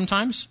trouble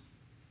sometimes?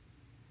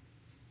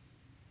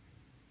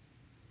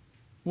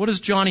 What does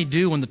Johnny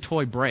do when the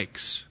toy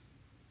breaks?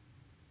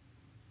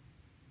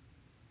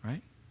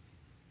 Right?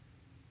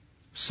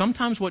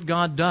 Sometimes what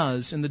God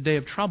does in the day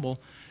of trouble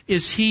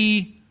is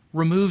he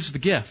removes the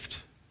gift.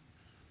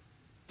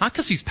 Not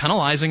because he's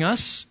penalizing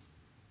us,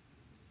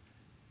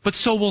 but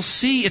so we'll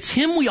see it's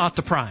him we ought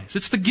to prize.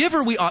 It's the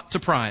giver we ought to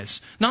prize,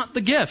 not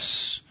the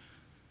gifts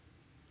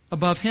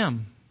above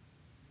him.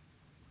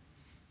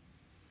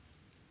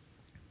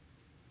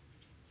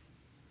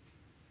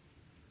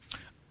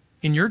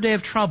 in your day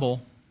of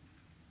trouble,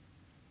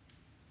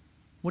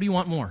 what do you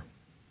want more?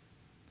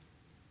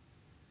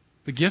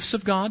 The gifts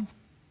of God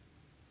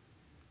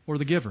or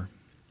the giver?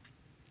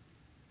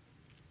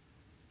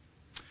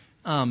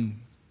 A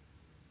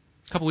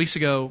couple weeks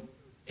ago,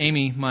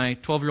 Amy, my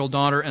 12-year-old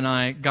daughter, and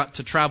I got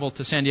to travel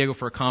to San Diego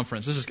for a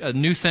conference. This is a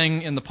new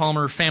thing in the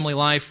Palmer family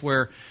life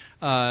where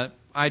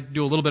I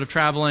do a little bit of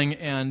traveling,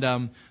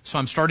 and so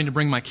I'm starting to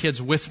bring my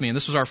kids with me. And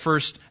this was our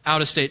first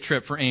out-of-state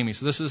trip for Amy,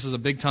 so this is a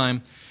big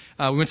time.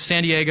 We went to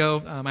San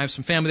Diego. I have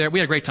some family there. We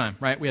had a great time,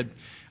 right? We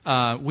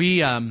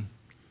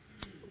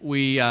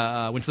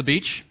went to the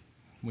beach.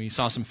 We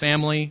saw some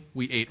family.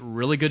 We ate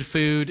really good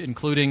food,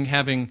 including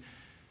having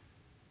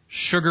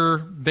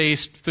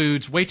sugar-based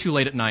foods way too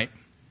late at night.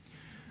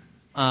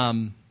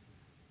 And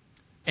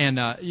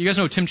you guys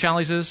know who Tim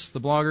Challies is,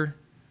 the blogger?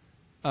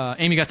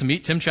 Amy got to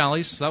meet Tim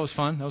Challies, so that was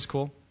fun. That was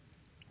cool.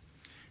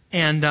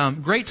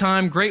 And great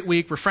time, great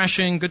week,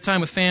 refreshing, good time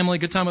with family,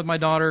 good time with my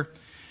daughter.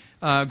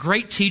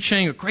 Great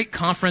teaching, a great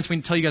conference. We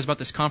can tell you guys about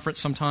this conference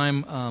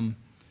sometime.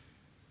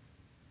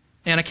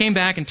 And I came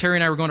back, and Terry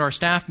and I were going to our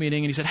staff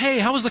meeting, and he said, "Hey,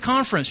 how was the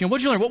conference? What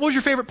did you learn? What was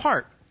your favorite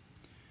part?"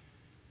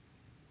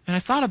 And I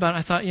thought about it.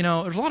 I thought,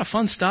 there's a lot of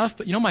fun stuff,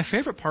 but my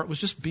favorite part was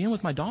just being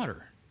with my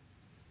daughter.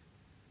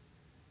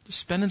 Just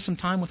spending some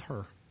time with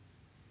her.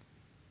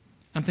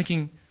 I'm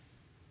thinking,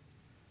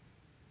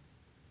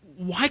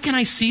 why can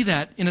I see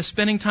that in a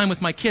spending time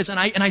with my kids? And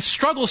I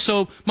struggle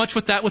so much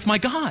with that with my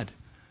God.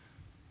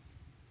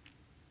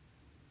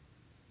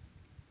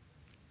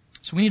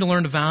 So we need to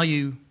learn to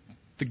value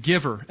the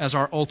giver as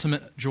our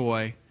ultimate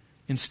joy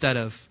instead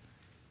of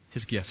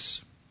his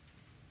gifts.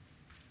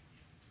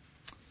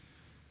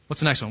 What's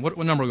the next one? What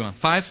number are we on?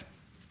 5?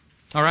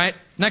 All right.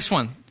 Next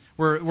one.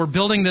 We're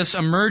building this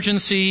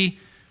emergency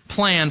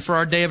plan for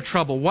our day of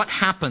trouble. What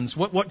happens?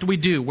 What do we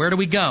do? Where do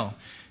we go?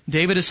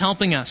 David is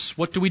helping us.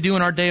 What do we do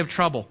in our day of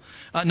trouble?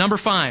 Number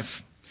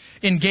 5.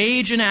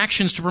 Engage in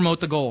actions to promote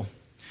the goal.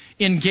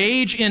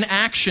 Engage in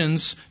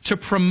actions to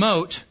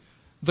promote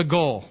the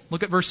goal.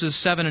 Look at verses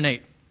 7 and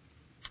 8.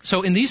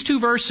 So in these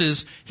 2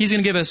 verses, he's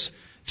going to give us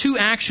 2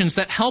 actions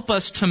that help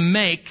us to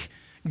make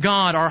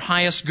God our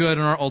highest good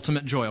and our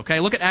ultimate joy. Okay,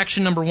 look at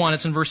action number 1.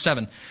 It's in verse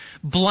 7.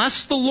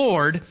 Bless the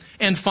Lord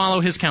and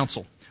follow his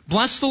counsel.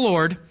 Bless the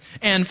Lord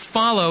and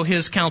follow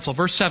his counsel.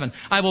 Verse 7.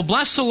 I will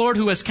bless the Lord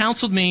who has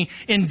counseled me.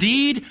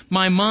 Indeed,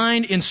 my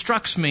mind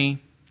instructs me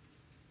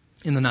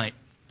in the night.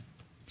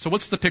 So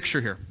what's the picture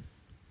here?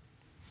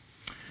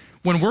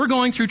 When we're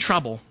going through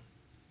trouble,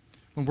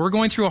 when we're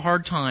going through a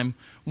hard time,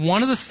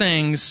 one of the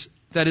things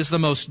that is the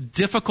most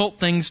difficult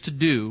things to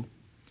do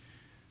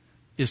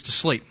is to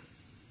sleep.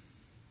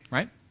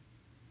 Right?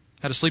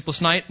 Had a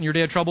sleepless night in your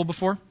day of trouble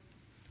before?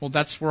 Well,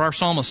 that's where our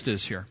psalmist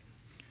is here.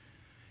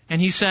 And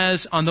he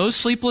says, on those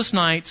sleepless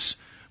nights,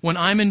 when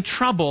I'm in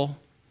trouble,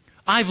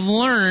 I've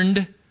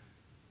learned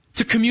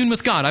to commune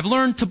with God. I've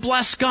learned to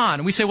bless God.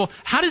 And we say, well,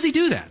 how does he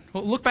do that?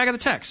 Well, look back at the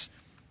text.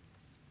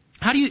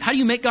 How do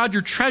you make God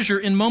your treasure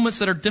in moments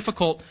that are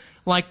difficult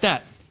like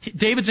that?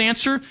 David's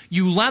answer,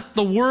 you let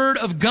the word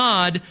of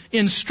God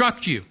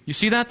instruct you. You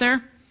see that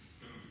there?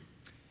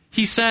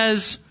 He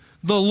says,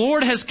 the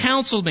Lord has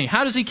counseled me.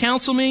 How does he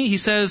counsel me? He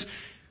says,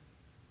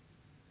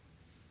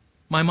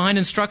 my mind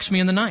instructs me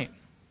in the night.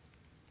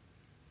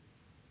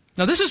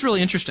 Now this is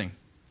really interesting.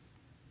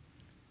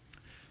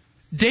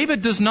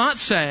 David does not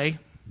say,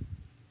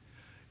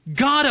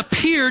 God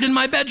appeared in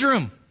my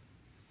bedroom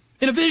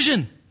in a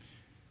vision,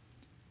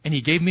 and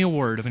he gave me a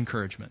word of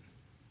encouragement.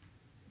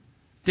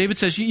 David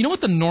says, you know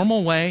what the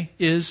normal way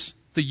is?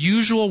 The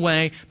usual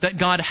way that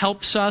God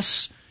helps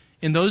us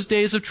in those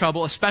days of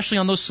trouble, especially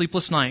on those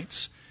sleepless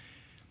nights,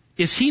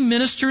 is he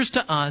ministers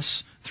to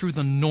us through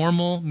the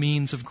normal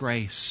means of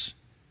grace.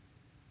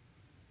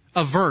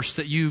 A verse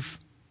that you've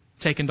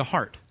taken to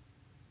heart.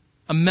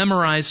 A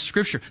memorized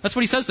scripture. That's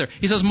what he says there.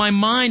 He says, my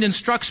mind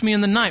instructs me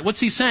in the night. What's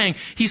he saying?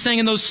 He's saying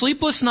in those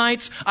sleepless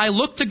nights, I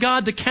look to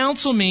God to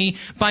counsel me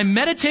by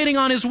meditating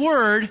on his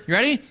word, you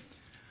ready?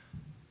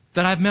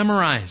 That I've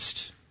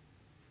memorized.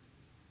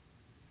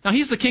 Now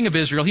he's the king of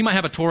Israel. He might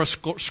have a Torah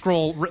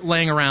scroll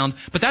laying around,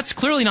 but that's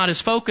clearly not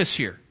his focus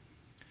here.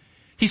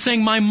 He's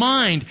saying my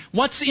mind,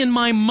 what's in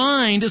my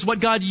mind is what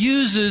God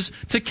uses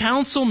to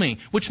counsel me,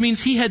 which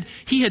means he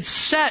had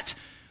set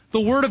the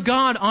word of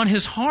God on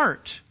his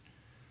heart.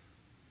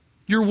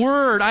 Your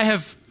word I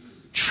have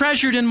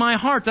treasured in my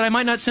heart that I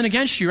might not sin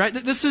against you, right?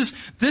 This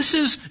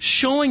is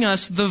showing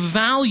us the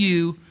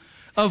value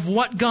of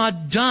what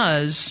God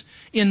does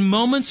in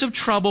moments of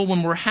trouble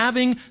when we're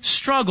having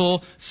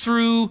struggle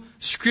through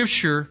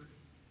Scripture,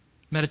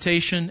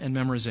 meditation, and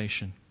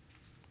memorization.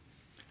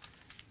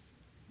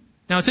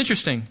 Now it's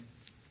interesting.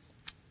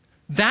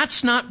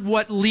 That's not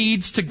what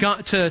leads to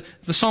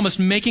the psalmist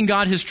making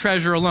God his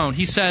treasure alone.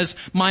 He says,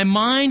 my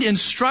mind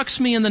instructs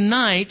me in the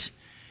night,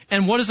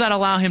 and what does that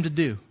allow him to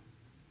do?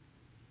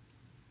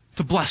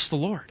 To bless the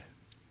Lord.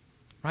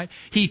 Right?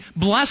 He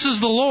blesses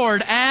the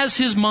Lord as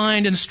his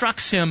mind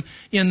instructs him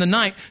in the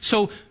night.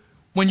 So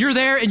when you're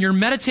there and you're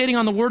meditating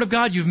on the Word of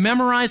God, you've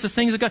memorized the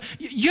things of God.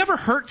 You ever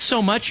hurt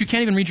so much you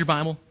can't even read your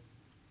Bible?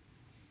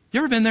 You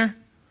ever been there?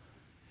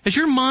 Has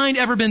your mind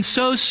ever been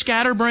so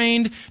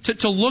scatterbrained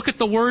to look at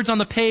the words on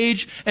the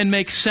page and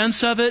make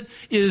sense of it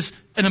is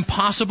an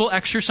impossible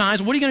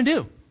exercise? What are you going to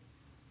do?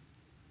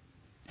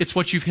 It's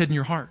what you've hid in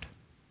your heart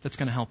that's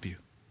going to help you.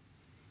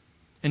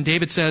 And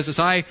David says, as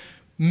I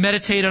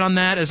meditated on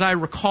that, as I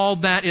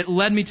recalled that, it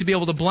led me to be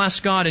able to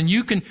bless God. And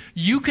you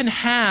can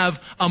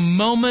have a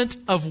moment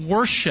of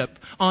worship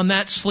on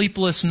that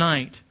sleepless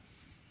night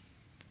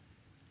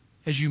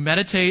as you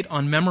meditate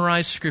on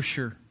memorized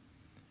Scripture,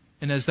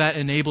 and as that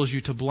enables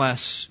you to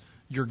bless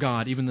your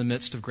God, even in the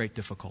midst of great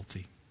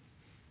difficulty.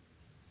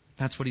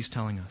 That's what he's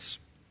telling us.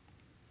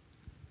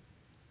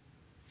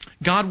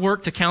 God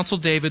worked to counsel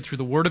David through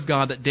the Word of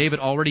God that David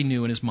already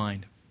knew in his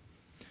mind.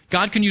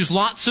 God can use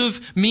lots of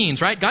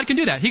means, right? God can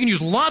do that. He can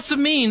use lots of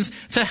means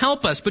to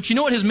help us. But you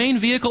know what his main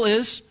vehicle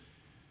is?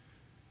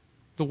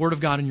 The Word of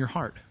God in your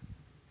heart.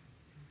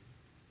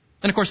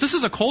 And of course, this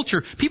is a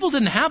culture, people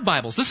didn't have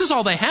Bibles. This is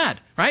all they had,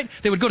 right?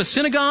 They would go to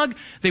synagogue,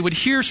 they would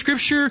hear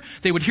Scripture,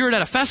 they would hear it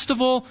at a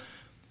festival.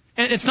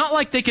 And it's not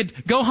like they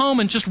could go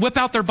home and just whip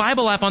out their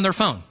Bible app on their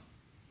phone.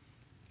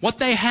 What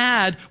they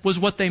had was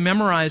what they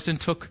memorized and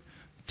took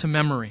to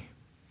memory.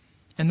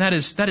 And that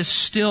is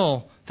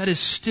still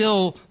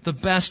the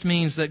best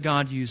means that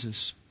God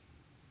uses.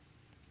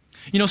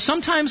 You know,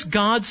 sometimes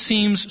God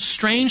seems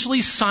strangely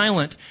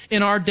silent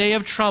in our day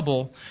of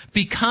trouble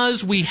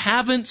because we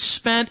haven't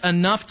spent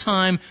enough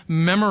time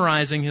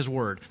memorizing His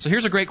Word. So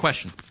here's a great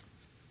question.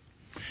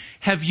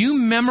 Have you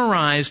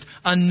memorized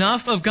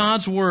enough of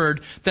God's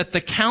Word that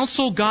the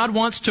counsel God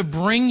wants to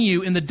bring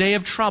you in the day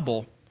of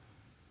trouble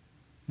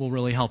will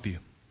really help you?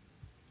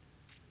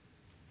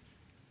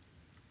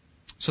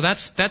 So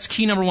that's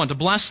key number one, to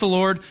bless the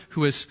Lord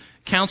who has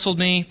counseled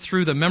me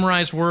through the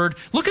memorized Word.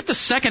 Look at the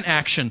second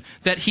action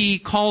that He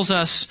calls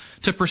us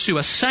to pursue,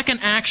 a second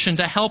action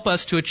to help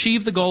us to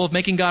achieve the goal of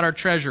making God our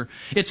treasure.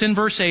 It's in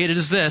verse 8. It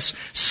is this: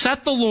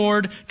 set the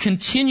Lord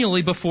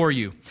continually before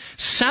you.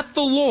 Set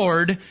the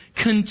Lord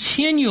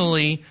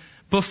continually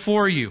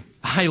before you.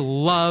 I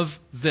love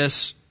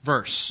this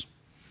verse.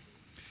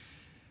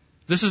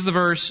 This is the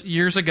verse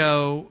years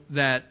ago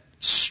that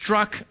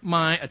struck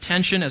my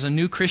attention as a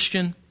new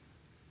Christian.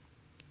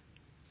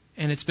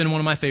 And it's been one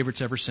of my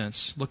favorites ever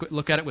since.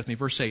 Look at it with me.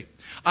 Verse 8.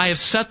 I have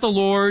set the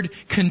Lord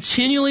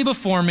continually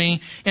before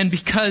me, and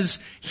because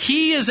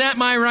He is at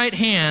my right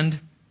hand,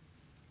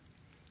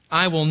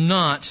 I will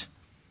not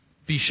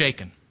be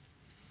shaken.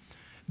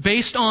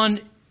 Based on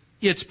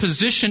its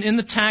position in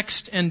the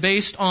text and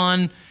based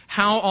on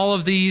how all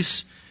of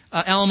these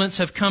elements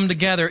have come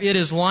together, it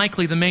is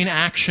likely the main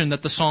action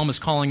that the psalm is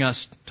calling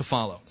us to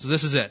follow. So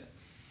this is it.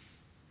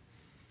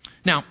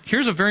 Now,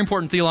 here's a very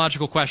important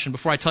theological question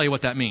before I tell you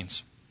what that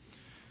means.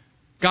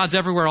 God's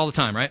everywhere all the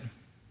time, right?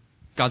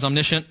 God's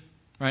omniscient,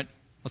 right?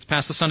 Let's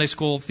pass the Sunday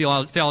school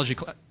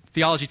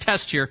theology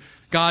test here.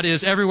 God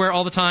is everywhere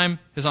all the time.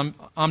 His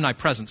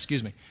omnipresent,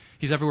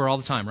 He's everywhere all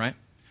the time, right?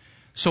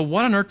 So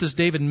what on earth does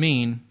David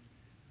mean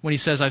when he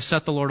says, I've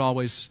set the Lord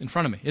always in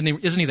front of me?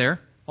 Isn't he there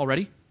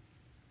already?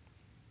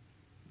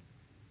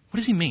 What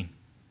does he mean?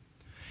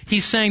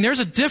 He's saying there's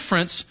a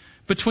difference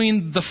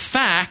between the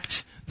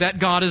fact that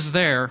God is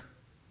there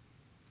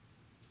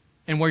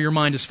and where your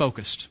mind is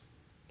focused.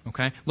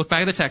 Okay? Look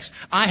back at the text.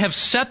 I have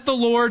set the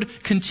Lord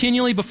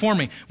continually before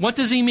me. What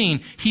does he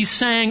mean? He's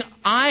saying,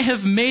 I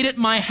have made it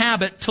my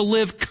habit to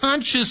live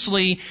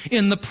consciously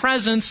in the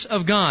presence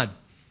of God.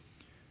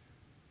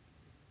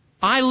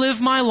 I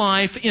live my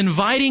life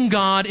inviting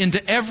God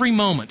into every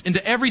moment,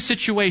 into every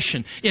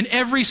situation, in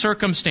every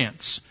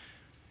circumstance.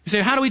 You say,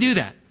 how do we do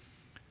that?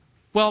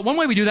 Well, one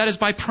way we do that is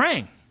by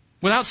praying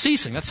without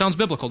ceasing. That sounds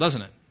biblical,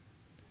 doesn't it?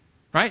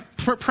 Right?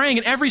 Praying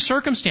in every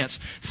circumstance.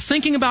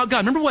 Thinking about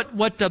God. Remember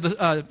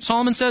what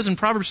Solomon says in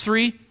Proverbs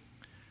 3?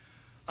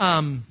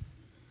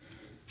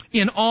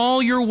 In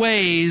all your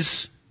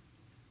ways,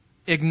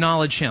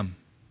 acknowledge Him.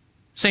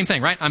 Same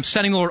thing, right? I'm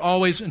setting the Lord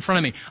always in front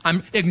of me.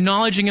 I'm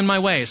acknowledging in my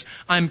ways.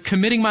 I'm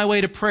committing my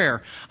way to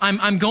prayer.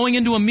 I'm going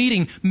into a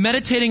meeting,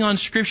 meditating on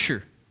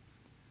Scripture.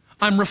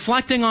 I'm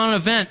reflecting on an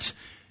event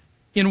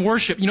in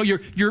worship. You know,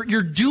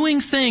 you're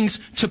doing things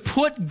to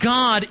put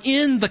God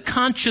in the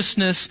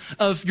consciousness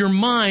of your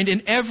mind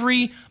in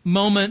every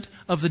moment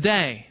of the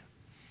day.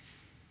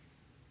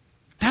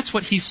 That's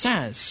what he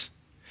says.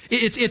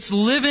 It's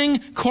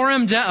living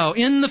coram Deo,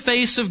 in the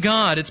face of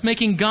God. It's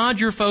making God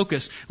your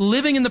focus.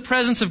 Living in the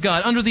presence of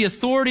God, under the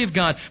authority of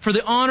God, for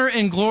the honor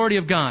and glory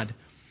of God.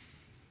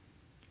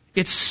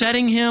 It's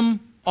setting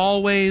Him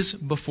always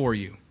before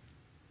you.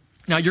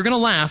 Now, you're going to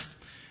laugh,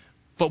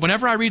 but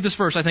whenever I read this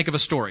verse, I think of a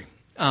story.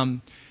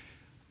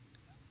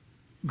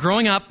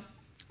 Growing up,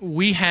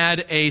 we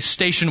had a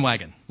station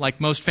wagon, like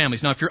most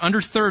families. Now, if you're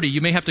under 30,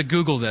 you may have to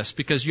Google this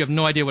because you have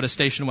no idea what a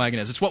station wagon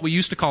is. It's what we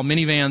used to call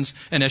minivans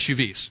and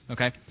SUVs,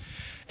 okay?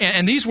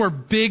 And these were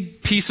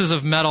big pieces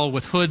of metal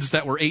with hoods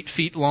that were 8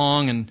 feet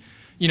long, and,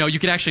 you know, you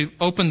could actually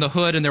open the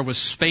hood and there was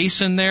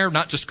space in there,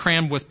 not just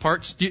crammed with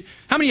parts.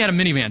 How many had a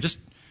minivan? Just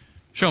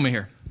show me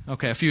here.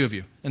 Okay, a few of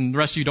you. And the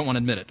rest of you don't want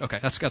to admit it. Okay,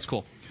 that's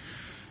cool.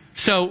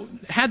 So,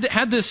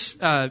 had this,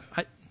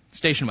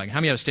 Station wagon. How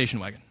many have a station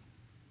wagon?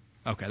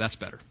 Okay, that's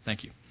better.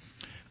 Thank you.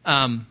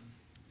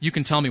 You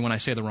can tell me when I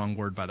say the wrong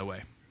word, by the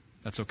way.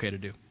 That's okay to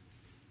do.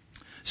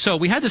 So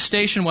we had the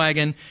station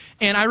wagon,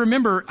 and I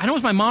remember, I don't know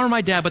if it was my mom or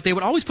my dad, but they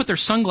would always put their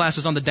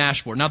sunglasses on the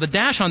dashboard. Now the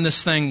dash on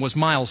this thing was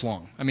miles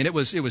long. I mean, it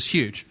was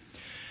huge.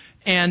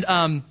 And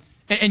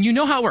you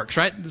know how it works,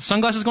 right? The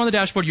sunglasses go on the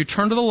dashboard. You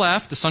turn to the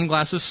left, the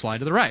sunglasses slide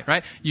to the right,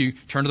 right? You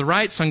turn to the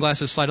right,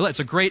 sunglasses slide to the left. It's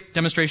a great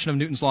demonstration of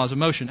Newton's laws of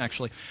motion,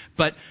 actually.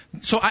 But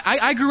so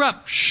I grew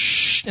up,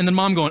 shh, and then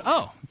mom going,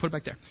 oh, put it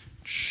back there.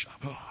 Shh,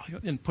 oh,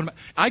 and put it back.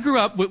 I grew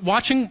up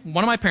watching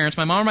one of my parents,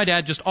 my mom or my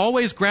dad, just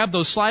always grab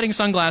those sliding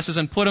sunglasses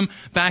and put them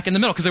back in the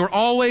middle because they were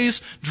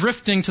always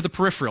drifting to the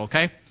peripheral,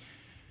 okay?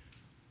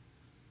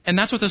 And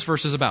that's what this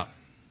verse is about.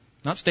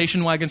 Not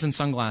station wagons and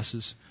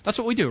sunglasses. That's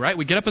what we do, right?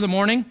 We get up in the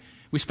morning.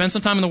 We spend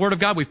some time in the Word of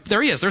God.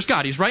 There He is. There's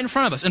God. He's right in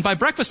front of us. And by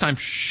breakfast time,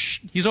 shh,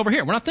 He's over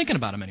here. We're not thinking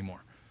about Him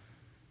anymore.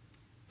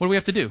 What do we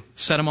have to do?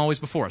 Set Him always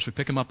before us. We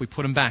pick Him up. We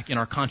put Him back in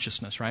our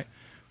consciousness, right?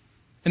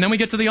 And then we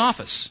get to the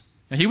office.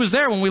 And He was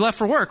there when we left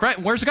for work, right?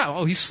 Where's God?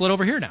 Oh, He's slid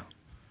over here now.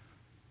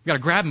 We've got to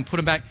grab Him, put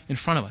Him back in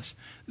front of us.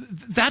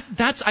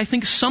 That's, I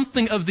think,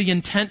 something of the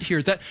intent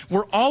here, that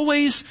we're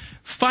always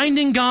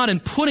finding God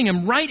and putting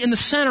Him right in the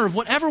center of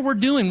whatever we're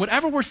doing,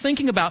 whatever we're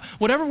thinking about,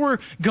 whatever we're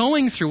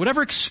going through,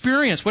 whatever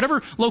experience,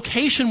 whatever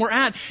location we're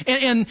at.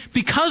 And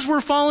because we're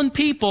fallen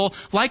people,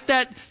 like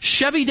that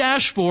Chevy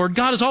dashboard,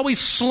 God is always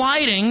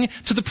sliding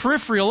to the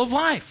peripheral of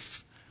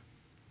life.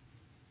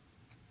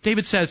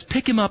 David says,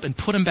 pick Him up and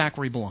put Him back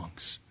where He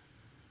belongs.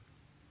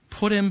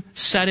 Put Him,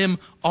 set Him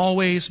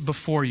always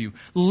before you.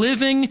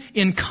 Living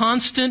in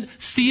constant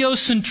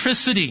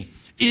theocentricity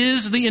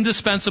is the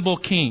indispensable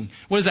king.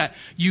 What is that?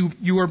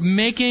 You are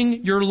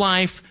making your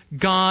life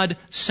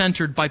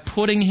God-centered by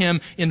putting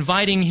Him,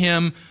 inviting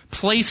Him,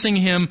 placing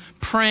Him,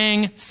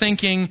 praying,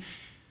 thinking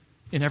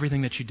in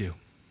everything that you do.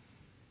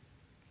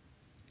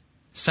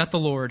 Set the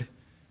Lord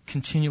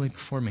continually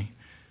before me.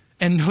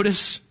 And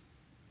notice,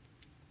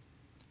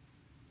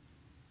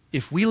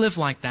 if we live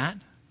like that,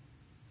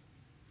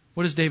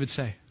 what does David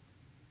say?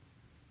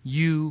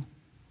 You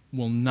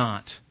will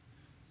not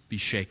be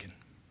shaken.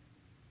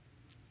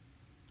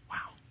 Wow.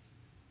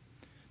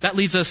 That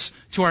leads us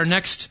to our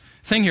next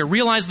thing here.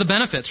 Realize the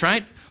benefits,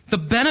 right? The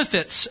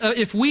benefits.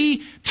 If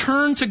we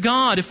turn to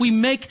God, if we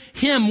make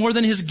Him more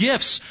than His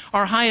gifts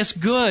our highest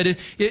good,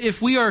 if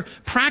we are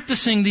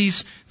practicing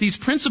these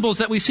principles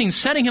that we've seen,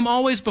 setting Him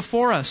always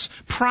before us,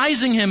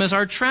 prizing Him as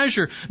our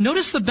treasure,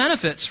 notice the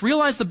benefits.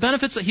 Realize the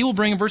benefits that He will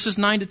bring in verses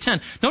 9 to 10.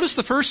 Notice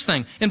the first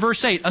thing in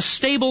verse 8, a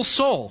stable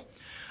soul.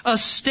 A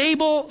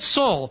stable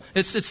soul.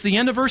 It's the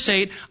end of verse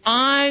 8.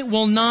 I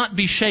will not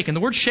be shaken. The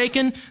word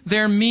shaken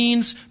there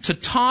means to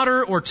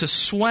totter or to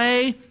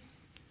sway.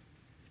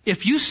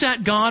 If you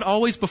set God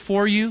always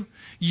before you,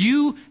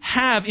 you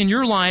have in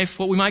your life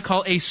what we might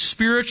call a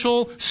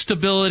spiritual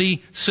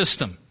stability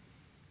system.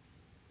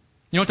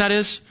 You know what that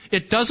is?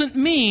 It doesn't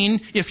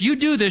mean if you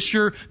do this,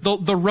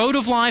 the road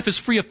of life is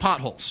free of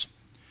potholes.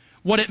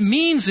 What it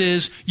means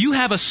is you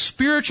have a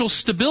spiritual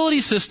stability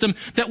system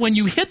that when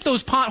you hit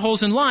those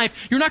potholes in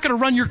life, you're not going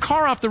to run your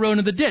car off the road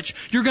into the ditch.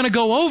 You're going to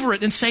go over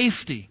it in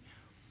safety.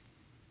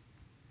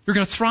 You're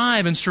going to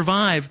thrive and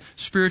survive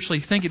spiritually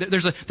thinking.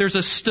 There's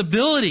a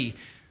stability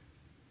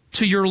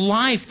to your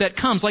life that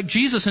comes, like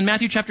Jesus in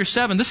Matthew chapter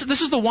 7. This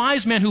is the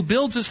wise man who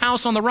builds his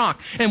house on the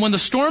rock. And when the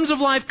storms of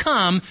life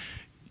come,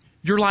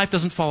 your life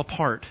doesn't fall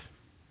apart.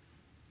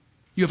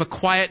 You have a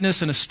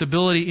quietness and a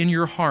stability in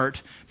your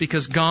heart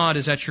because God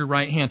is at your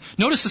right hand.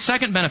 Notice the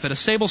second benefit, a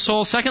stable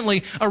soul.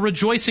 Secondly, a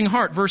rejoicing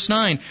heart. Verse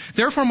 9,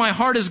 therefore my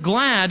heart is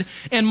glad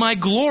and my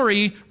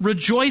glory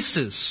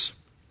rejoices.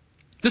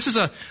 This is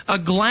a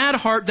glad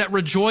heart that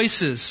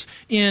rejoices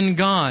in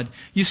God.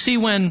 You see,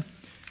 when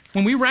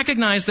we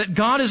recognize that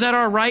God is at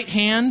our right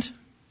hand,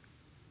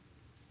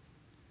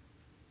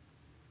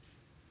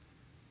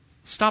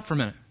 stop for a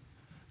minute.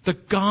 The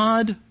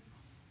God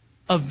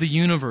of the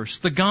universe,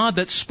 the God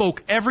that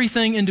spoke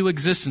everything into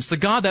existence, the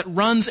God that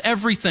runs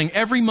everything,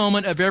 every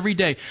moment of every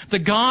day, the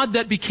God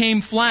that became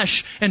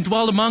flesh and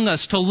dwelled among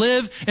us to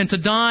live and to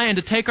die and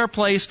to take our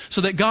place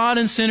so that God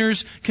and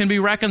sinners can be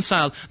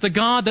reconciled, the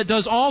God that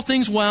does all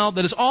things well,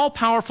 that is all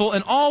powerful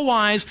and all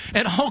wise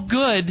and all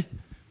good,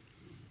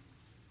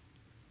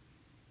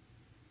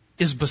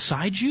 is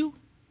beside you?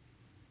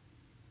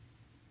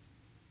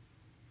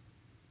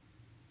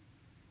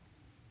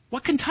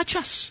 What can touch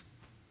us?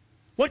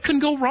 What can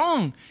go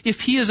wrong if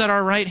He is at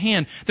our right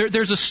hand?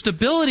 There's a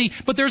stability,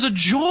 but there's a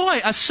joy,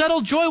 a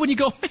settled joy when you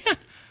go, man,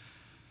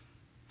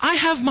 I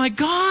have my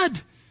God.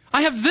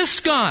 I have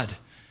this God.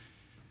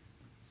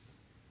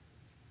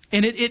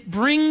 And it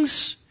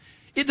brings,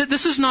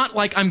 this is not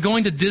like I'm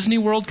going to Disney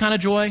World kind of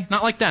joy.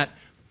 Not like that.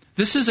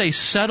 This is a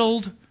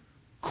settled,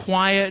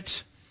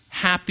 quiet,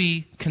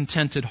 happy,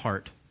 contented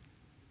heart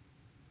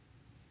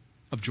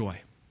of joy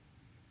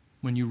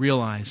when you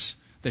realize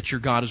that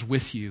your God is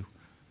with you,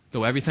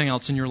 though everything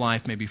else in your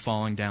life may be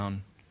falling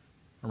down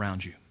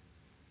around you.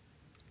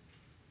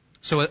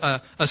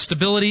 So a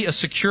stability, a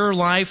secure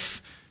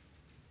life,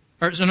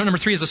 or number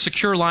 3 is a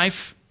secure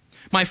life.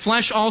 My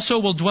flesh also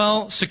will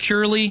dwell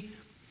securely.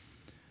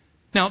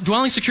 Now,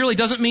 dwelling securely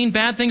doesn't mean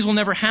bad things will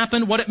never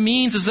happen. What it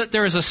means is that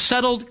there is a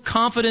settled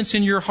confidence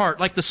in your heart.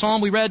 Like the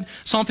psalm we read,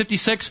 Psalm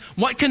 56,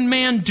 what can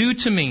man do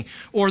to me?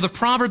 Or the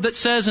proverb that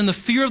says, in the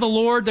fear of the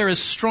Lord there is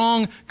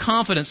strong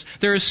confidence.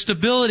 There is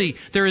stability.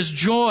 There is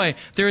joy.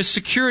 There is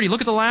security.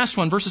 Look at the last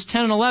one, verses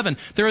 10 and 11.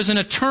 There is an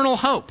eternal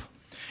hope.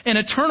 An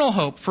eternal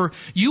hope, for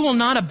you will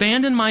not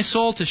abandon my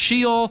soul to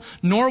Sheol,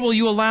 nor will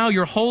you allow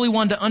your Holy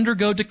One to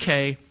undergo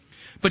decay,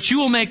 but you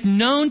will make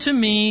known to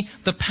me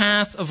the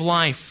path of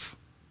life.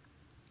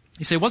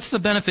 You say, what's the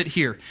benefit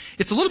here?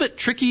 It's a little bit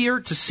trickier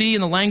to see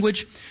in the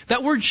language.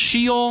 That word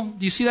Sheol,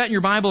 do you see that in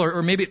your Bible?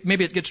 Or maybe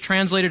it gets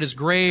translated as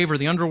grave or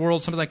the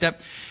underworld, something like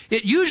that.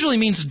 It usually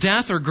means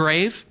death or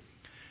grave.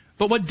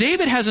 But what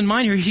David has in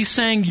mind here, he's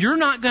saying, you're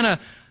not going to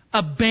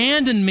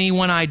abandon me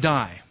when I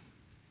die.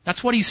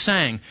 That's what he's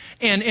saying.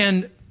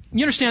 And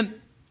you understand,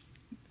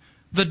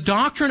 the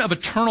doctrine of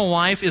eternal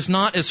life is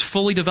not as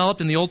fully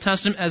developed in the Old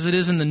Testament as it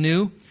is in the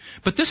New.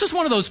 But this is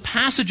one of those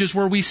passages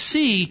where we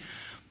see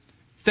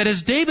that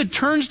as David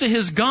turns to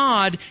his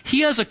God,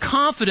 he has a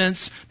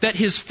confidence that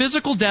his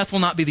physical death will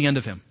not be the end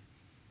of him.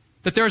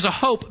 That there is a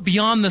hope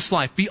beyond this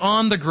life,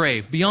 beyond the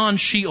grave, beyond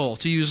Sheol,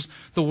 to use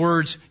the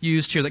words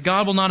used here. That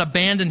God will not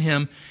abandon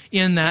him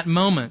in that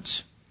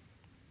moment.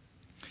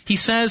 He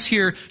says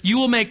here, you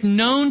will make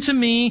known to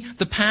me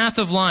the path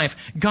of life.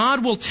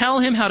 God will tell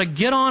him how to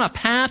get on a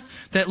path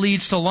that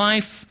leads to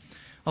life.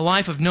 A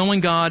life of knowing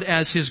God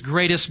as His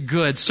greatest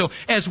good. So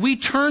as we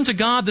turn to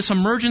God, this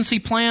emergency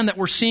plan that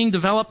we're seeing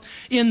develop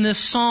in this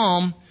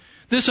psalm,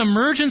 this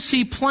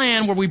emergency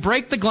plan where we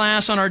break the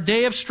glass on our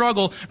day of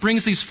struggle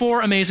brings these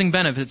 4 amazing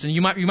benefits. And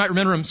you might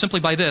remember them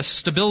simply by this: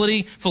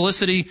 stability,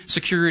 felicity,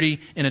 security,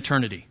 and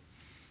eternity.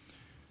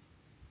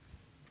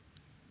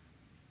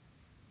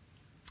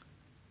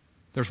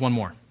 There's one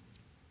more.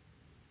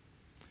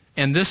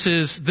 And this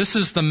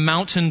is the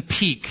mountain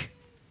peak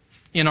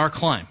in our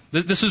climb.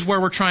 This is where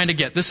we're trying to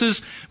get. This is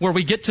where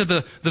we get to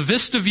the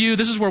vista view.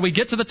 This is where we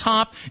get to the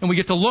top and we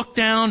get to look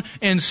down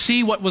and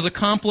see what was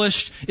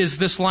accomplished is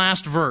this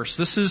last verse.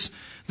 This is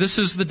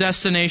the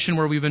destination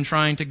where we've been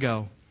trying to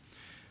go.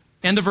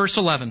 End of verse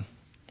 11.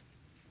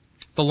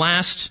 The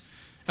last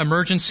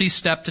emergency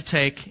step to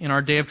take in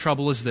our day of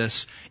trouble is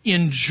this: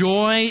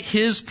 enjoy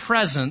His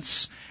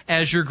presence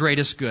as your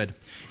greatest good.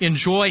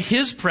 Enjoy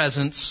His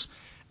presence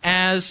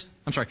as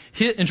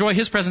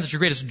your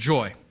greatest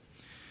joy.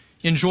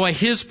 Enjoy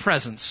His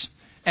presence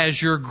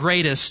as your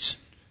greatest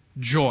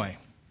joy.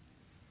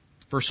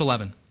 Verse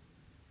 11.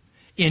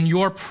 In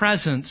your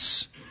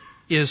presence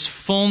is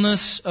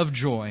fullness of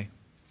joy.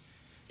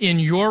 In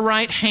your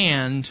right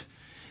hand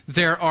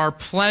there are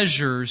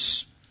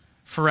pleasures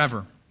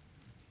forever.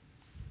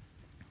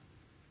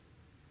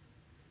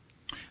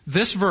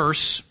 This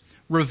verse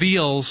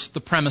reveals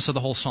the premise of the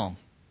whole psalm.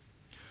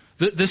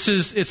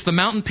 It's the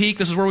mountain peak.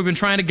 This is where we've been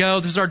trying to go.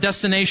 This is our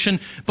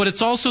destination. But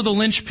it's also the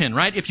linchpin,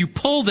 right? If you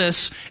pull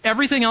this,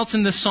 everything else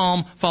in this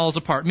psalm falls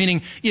apart.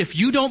 Meaning, if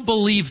you don't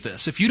believe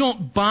this, if you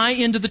don't buy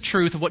into the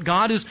truth of what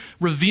God is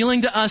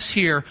revealing to us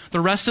here, the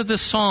rest of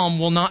this psalm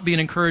will not be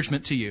an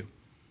encouragement to you.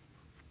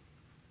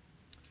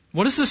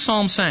 What is this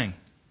psalm saying?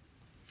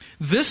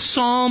 This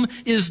psalm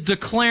is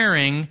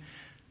declaring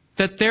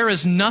that there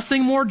is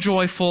nothing more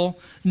joyful,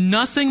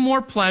 nothing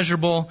more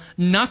pleasurable,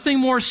 nothing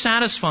more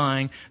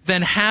satisfying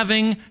than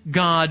having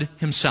God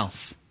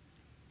Himself.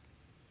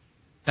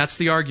 That's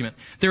the argument.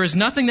 There is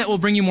nothing that will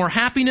bring you more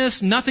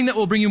happiness, nothing that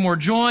will bring you more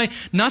joy,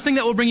 nothing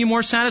that will bring you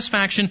more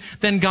satisfaction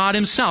than God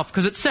Himself.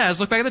 Because it says,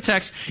 look back at the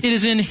text, it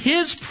is in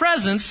His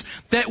presence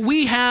that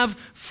we have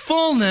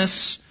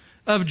fullness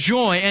of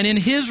joy, and in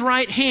His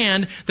right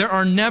hand there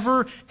are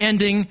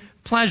never-ending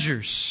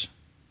pleasures.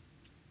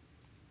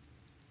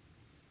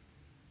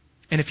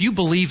 And if you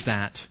believe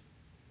that,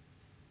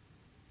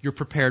 you're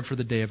prepared for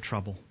the day of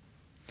trouble.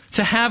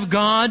 To have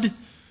God,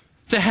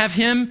 to have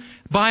Him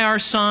by our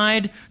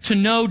side, to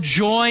know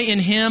joy in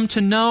Him,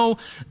 to know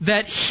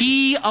that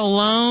He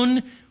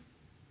alone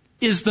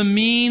is the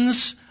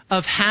means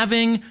of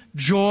having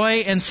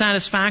joy and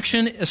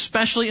satisfaction,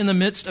 especially in the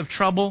midst of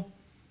trouble.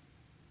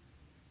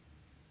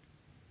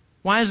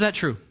 Why is that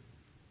true?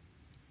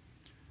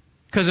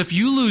 Because if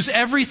you lose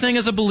everything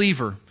as a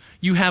believer,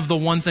 you have the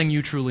one thing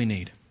you truly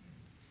need.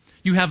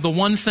 You have the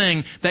one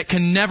thing that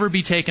can never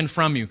be taken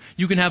from you.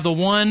 You can have the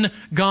one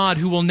God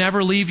who will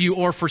never leave you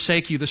or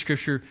forsake you, the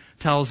Scripture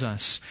tells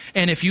us.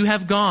 And if you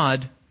have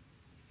God,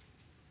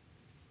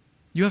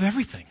 you have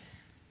everything.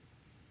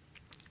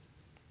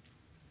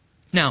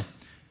 Now,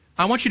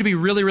 I want you to be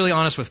really, really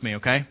honest with me,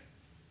 okay? Can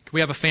we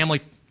have a family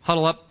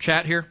huddle up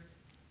chat here?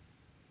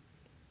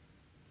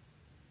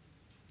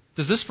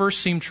 Does this verse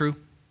seem true?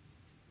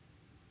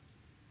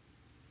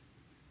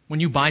 When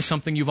you buy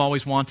something you've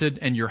always wanted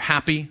and you're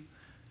happy,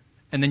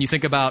 and then you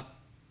think about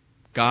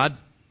God.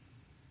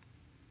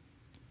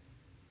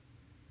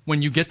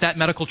 When you get that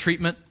medical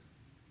treatment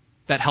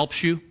that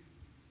helps you,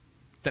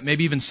 that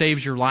maybe even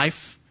saves your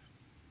life,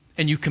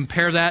 and you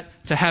compare that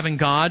to having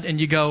God, and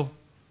you go,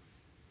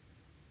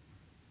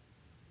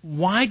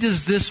 why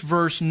does this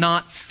verse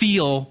not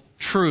feel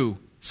true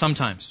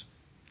sometimes?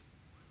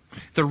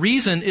 The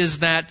reason is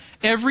that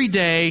every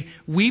day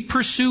we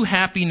pursue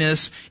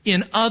happiness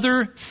in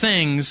other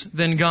things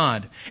than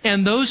God.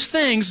 And those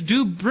things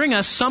do bring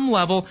us some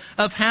level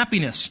of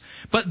happiness.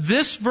 But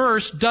this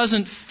verse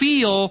doesn't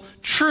feel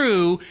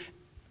true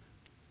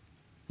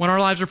when our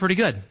lives are pretty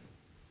good.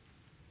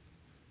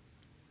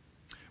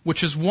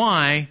 Which is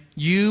why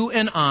you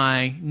and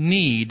I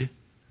need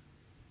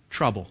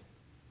trouble.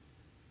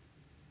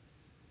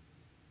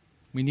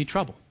 We need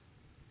trouble.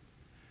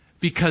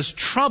 Because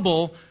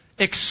trouble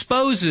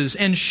exposes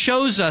and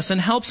shows us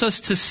and helps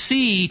us to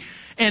see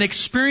and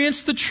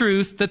experience the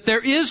truth that there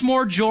is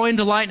more joy and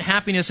delight and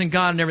happiness in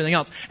God and everything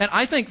else. And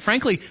I think,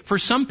 frankly, for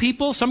some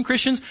people, some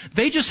Christians,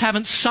 they just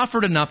haven't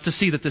suffered enough to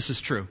see that this is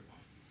true.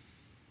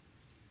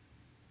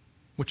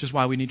 Which is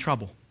why we need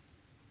trouble.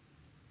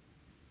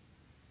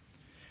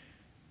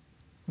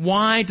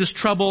 Why does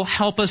trouble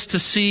help us to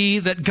see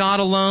that God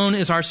alone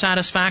is our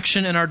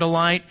satisfaction and our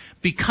delight?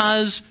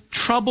 Because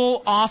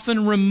trouble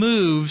often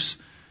removes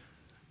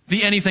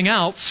the anything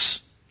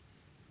else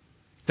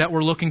that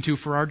we're looking to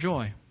for our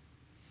joy.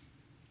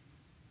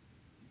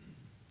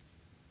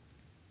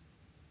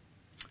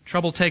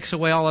 Trouble takes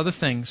away all other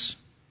things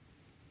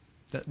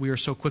that we are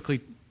so quickly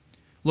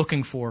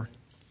looking for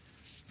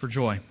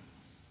joy.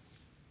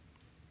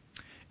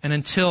 And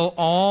until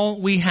all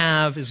we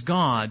have is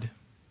God,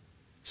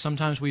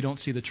 sometimes we don't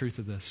see the truth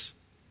of this.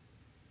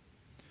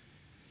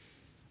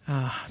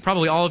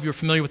 Probably all of you are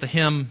familiar with the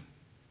hymn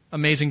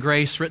Amazing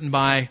Grace, written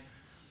by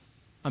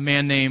a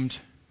man named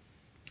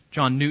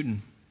John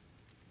Newton.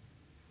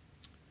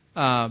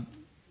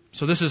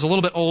 So this is a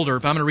little bit older,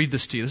 but I'm going to read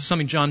this to you. This is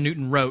something John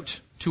Newton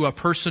wrote to a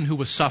person who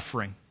was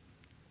suffering.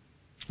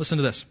 Listen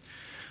to this.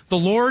 The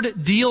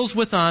Lord deals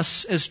with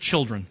us as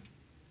children.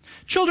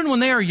 Children, when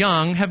they are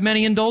young, have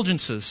many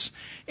indulgences.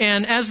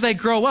 And as they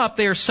grow up,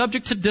 they are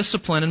subject to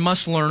discipline and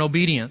must learn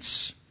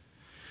obedience.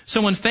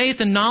 So when faith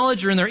and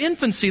knowledge are in their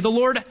infancy, the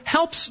Lord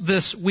helps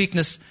this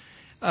weakness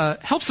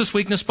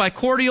by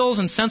cordials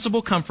and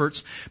sensible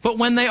comforts. But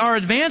when they are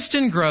advanced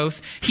in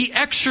growth, He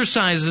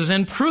exercises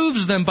and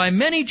proves them by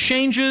many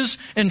changes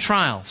and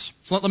trials.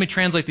 So let me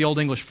translate the Old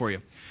English for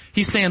you.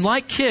 He's saying,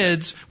 like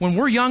kids, when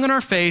we're young in our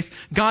faith,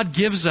 God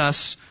gives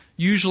us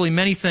usually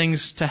many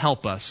things to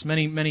help us,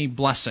 many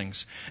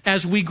blessings.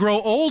 As we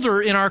grow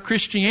older in our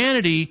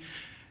Christianity,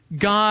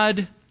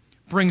 God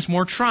brings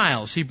more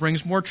trials. He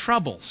brings more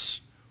troubles.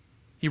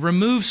 He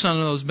removes some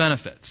of those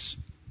benefits.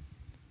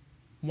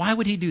 Why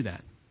would He do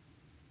that?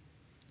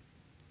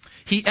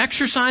 He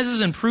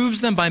exercises and proves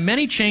them by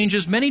many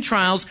changes, many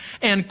trials,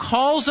 and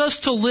calls us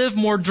to live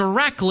more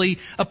directly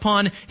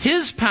upon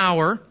His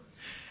power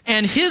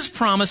and His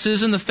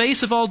promises in the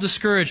face of all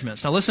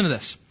discouragements. Now listen to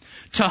this.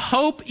 To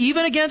hope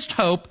even against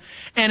hope,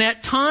 and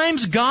at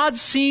times God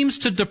seems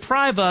to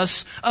deprive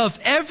us of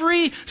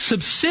every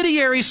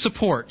subsidiary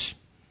support,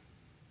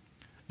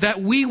 that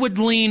we would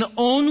lean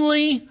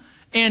only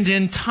and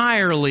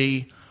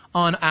entirely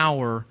on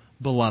our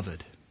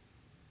beloved.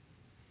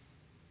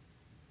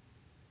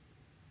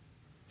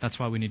 That's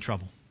why we need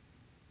trouble.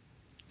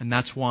 And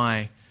that's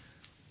why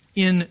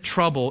in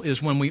trouble is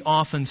when we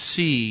often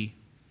see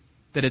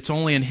that it's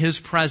only in His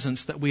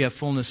presence that we have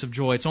fullness of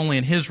joy. It's only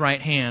in His right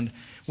hand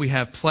we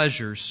have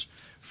pleasures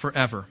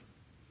forever.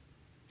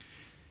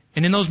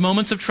 And in those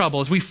moments of trouble,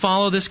 as we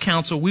follow this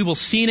counsel, we will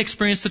see and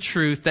experience the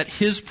truth that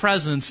His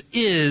presence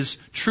is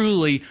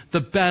truly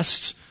the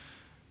best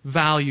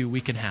value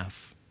we can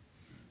have.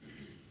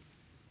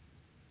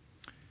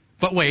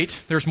 But wait,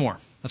 there's more.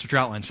 That's what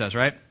your outline says,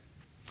 right?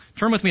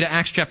 Turn with me to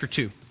Acts chapter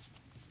 2.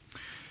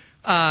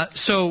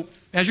 So,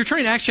 as you're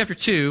turning to Acts chapter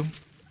 2,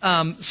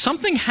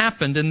 something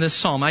happened in this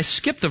psalm. I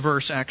skipped a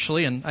verse,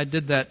 actually, and I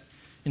did that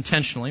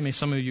intentionally. Maybe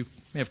some of you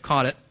may have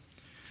caught it.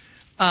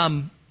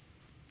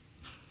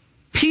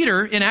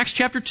 Peter, in Acts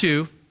chapter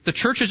 2, the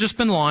church has just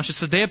been launched. It's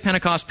the day of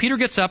Pentecost. Peter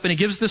gets up and he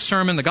gives this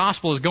sermon. The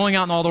gospel is going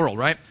out in all the world,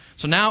 right?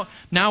 So now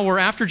we're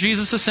after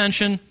Jesus'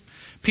 ascension.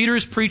 Peter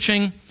is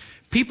preaching.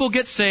 People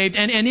get saved.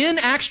 And in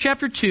Acts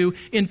chapter 2,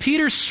 in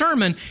Peter's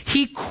sermon,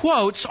 he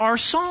quotes our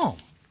psalm.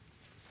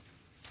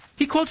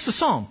 He quotes the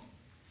psalm.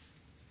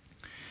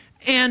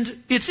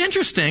 And it's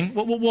interesting.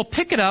 We'll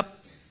pick it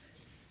up.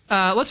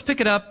 Let's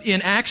pick it up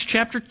in Acts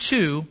chapter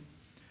 2,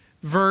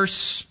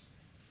 verse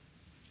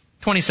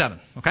 27.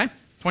 Okay?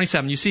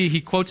 27. You see,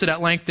 he quotes it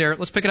at length there.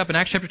 Let's pick it up in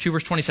Acts chapter 2,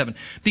 verse 27.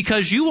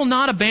 Because you will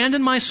not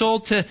abandon my soul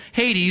to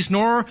Hades,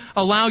 nor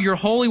allow your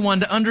Holy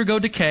One to undergo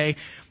decay.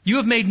 You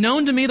have made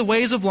known to me the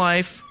ways of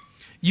life.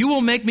 You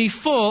will make me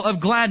full of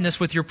gladness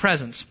with your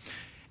presence.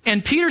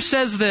 And Peter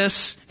says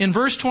this in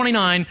verse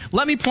 29.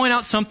 Let me point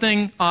out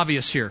something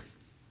obvious here.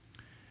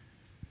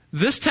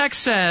 This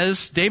text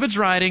says, David's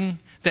writing,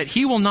 that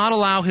he will not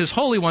allow his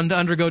Holy One to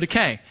undergo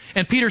decay.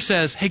 And Peter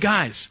says, hey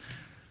guys,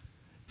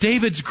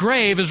 David's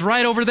grave is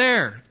right over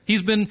there.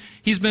 He's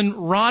been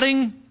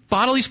rotting,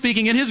 bodily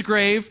speaking, in his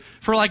grave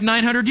for like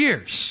 900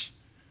 years.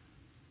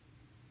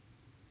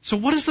 So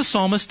what is the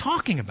psalmist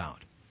talking about?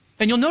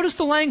 And you'll notice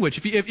the language.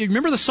 If you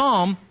remember the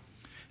psalm,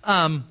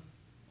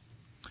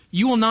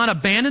 You will not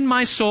abandon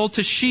my soul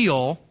to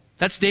Sheol.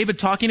 That's David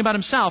talking about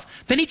himself.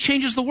 Then he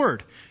changes the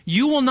word.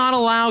 You will not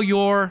allow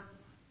your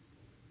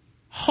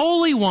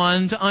Holy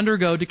One to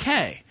undergo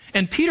decay.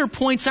 And Peter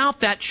points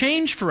out that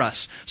change for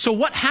us. So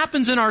what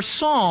happens in our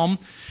psalm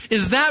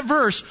is that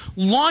verse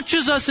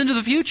launches us into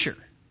the future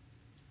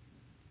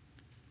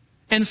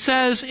and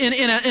says,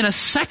 in a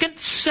second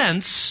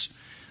sense,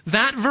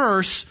 that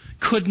verse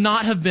could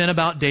not have been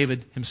about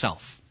David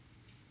himself.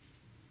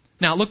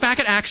 Now, look back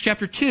at Acts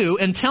chapter 2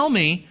 and tell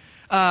me,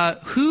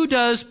 who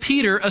does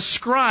Peter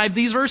ascribe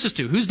these verses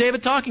to? Who's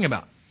David talking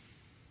about?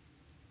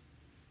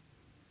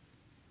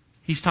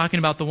 He's talking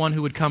about the one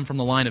who would come from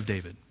the line of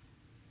David.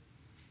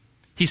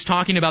 He's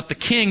talking about the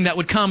king that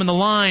would come in the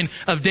line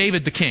of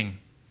David the king.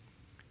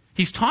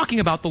 He's talking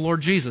about the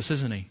Lord Jesus,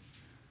 isn't he?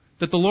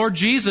 That the Lord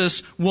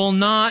Jesus will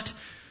not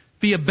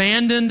be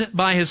abandoned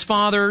by his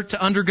Father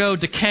to undergo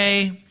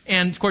decay.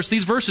 And, of course,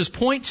 these verses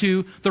point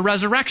to the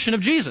resurrection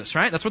of Jesus,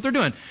 right? That's what they're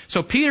doing.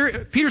 So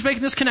Peter's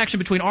making this connection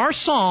between our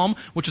psalm,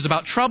 which is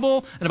about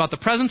trouble and about the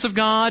presence of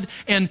God,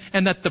 and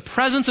that the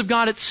presence of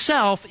God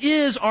itself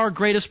is our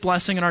greatest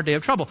blessing in our day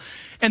of trouble.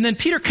 And then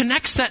Peter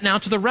connects that now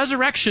to the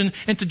resurrection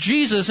and to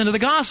Jesus and to the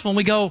gospel, and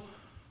we go,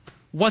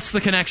 what's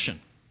the connection?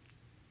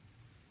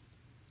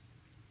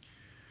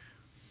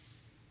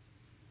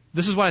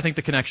 This is what I think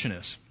the connection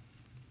is.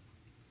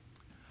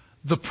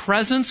 The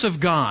presence of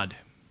God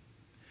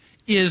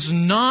is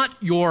not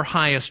your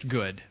highest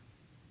good.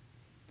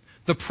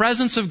 The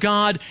presence of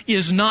God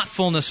is not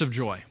fullness of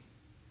joy.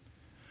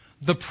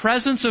 The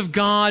presence of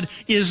God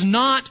is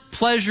not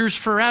pleasures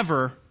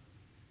forever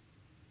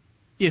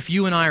if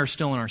you and I are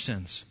still in our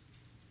sins.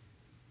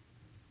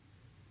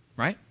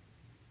 Right?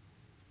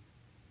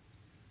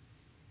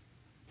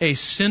 A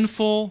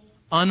sinful,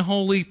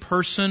 unholy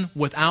person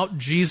without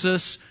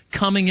Jesus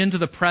coming into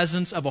the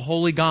presence of a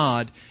holy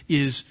God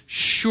is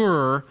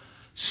sure,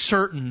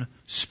 certain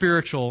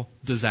spiritual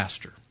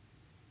disaster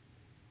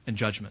and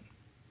judgment.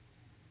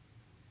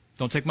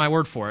 Don't take my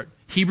word for it.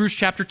 Hebrews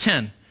chapter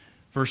 10,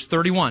 verse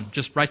 31,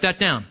 just write that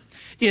down,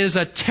 is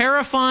a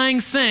terrifying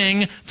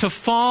thing to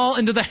fall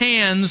into the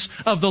hands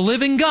of the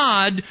living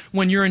God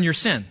when you're in your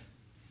sin.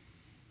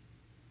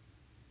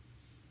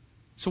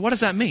 So what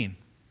does that mean?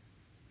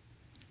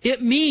 It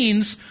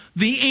means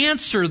the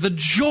answer, the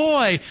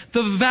joy,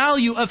 the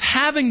value of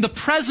having the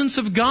presence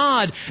of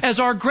God as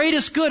our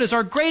greatest good, as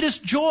our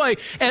greatest joy,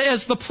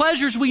 as the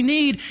pleasures we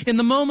need in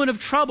the moment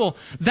of trouble.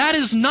 That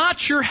is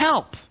not your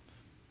help.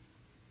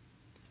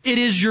 It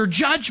is your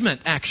judgment,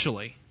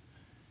 actually,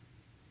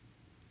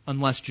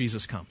 unless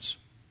Jesus comes.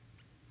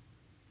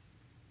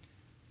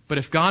 But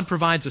if God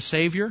provides a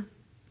Savior,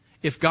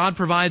 if God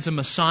provides a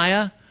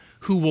Messiah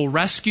who will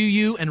rescue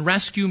you and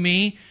rescue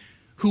me,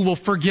 who will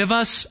forgive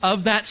us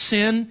of that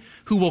sin,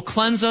 who will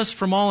cleanse us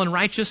from all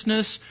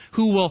unrighteousness,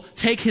 who will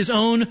take His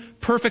own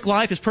perfect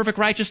life, His perfect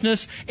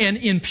righteousness, and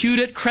impute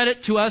it,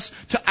 credit to us,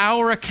 to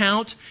our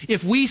account.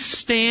 If we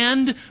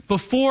stand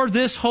before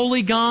this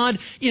holy God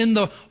in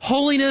the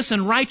holiness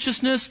and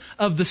righteousness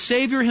of the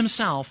Savior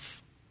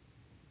Himself,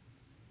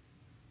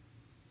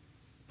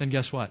 then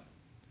guess what?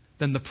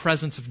 Then the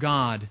presence of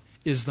God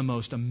is the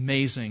most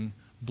amazing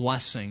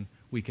blessing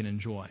we can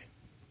enjoy.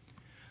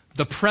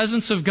 The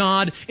presence of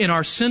God in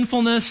our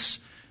sinfulness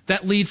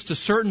that leads to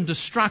certain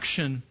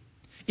destruction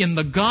in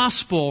the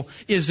gospel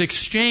is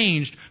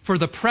exchanged for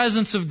the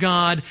presence of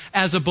God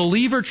as a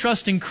believer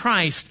trusting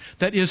Christ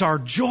that is our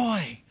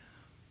joy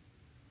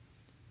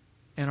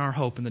and our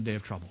hope in the day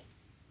of trouble.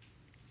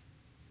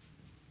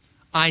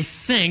 I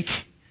think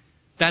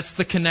that's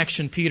the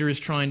connection Peter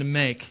is trying to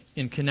make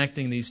in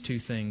connecting these two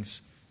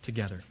things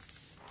together.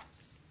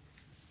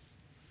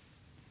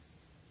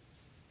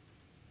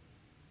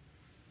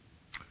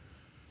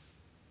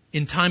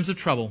 In times of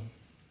trouble,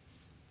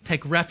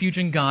 take refuge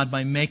in God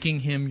by making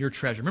Him your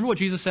treasure. Remember what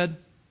Jesus said?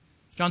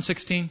 John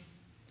 16.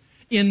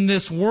 In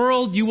this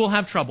world you will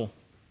have trouble,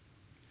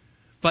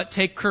 but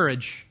take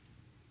courage.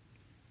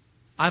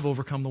 I've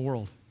overcome the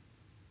world.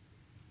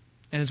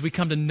 And as we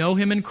come to know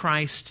Him in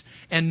Christ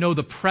and know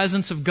the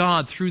presence of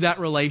God through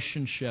that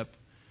relationship,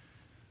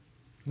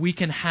 we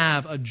can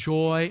have a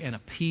joy and a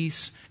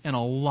peace and a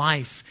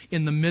life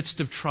in the midst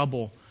of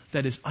trouble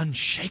that is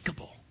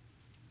unshakable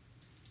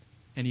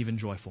and even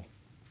joyful.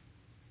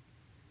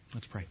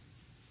 Let's pray.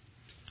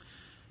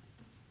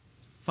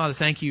 Father,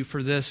 thank you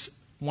for this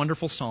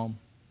wonderful psalm.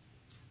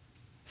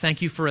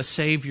 Thank you for a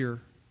Savior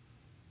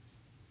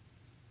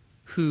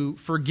who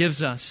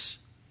forgives us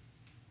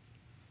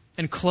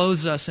and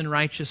clothes us in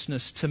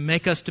righteousness to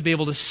make us to be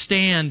able to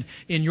stand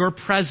in your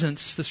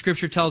presence, the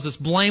Scripture tells us,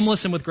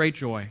 blameless and with great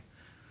joy.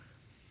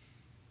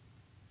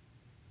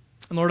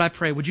 And Lord, I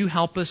pray, would you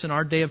help us in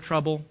our day of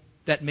trouble,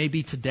 that may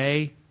be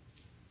today,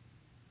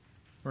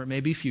 or it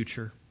may be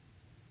future,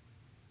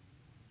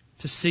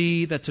 to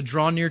see that to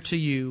draw near to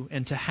you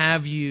and to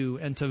have you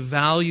and to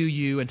value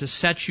you and to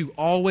set you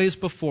always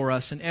before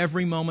us in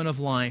every moment of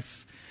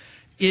life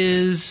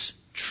is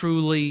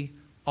truly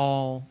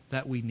all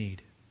that we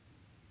need.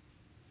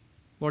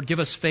 Lord,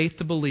 give us faith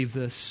to believe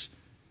this.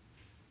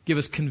 Give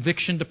us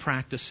conviction to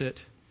practice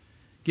it.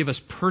 Give us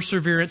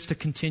perseverance to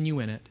continue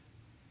in it.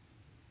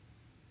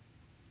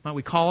 Might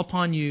we call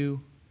upon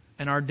you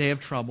in our day of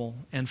trouble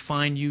and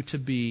find you to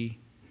be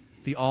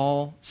the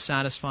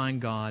all-satisfying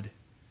God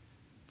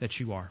that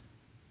you are.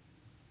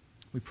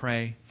 We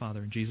pray,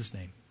 Father, in Jesus'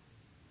 name.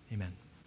 Amen.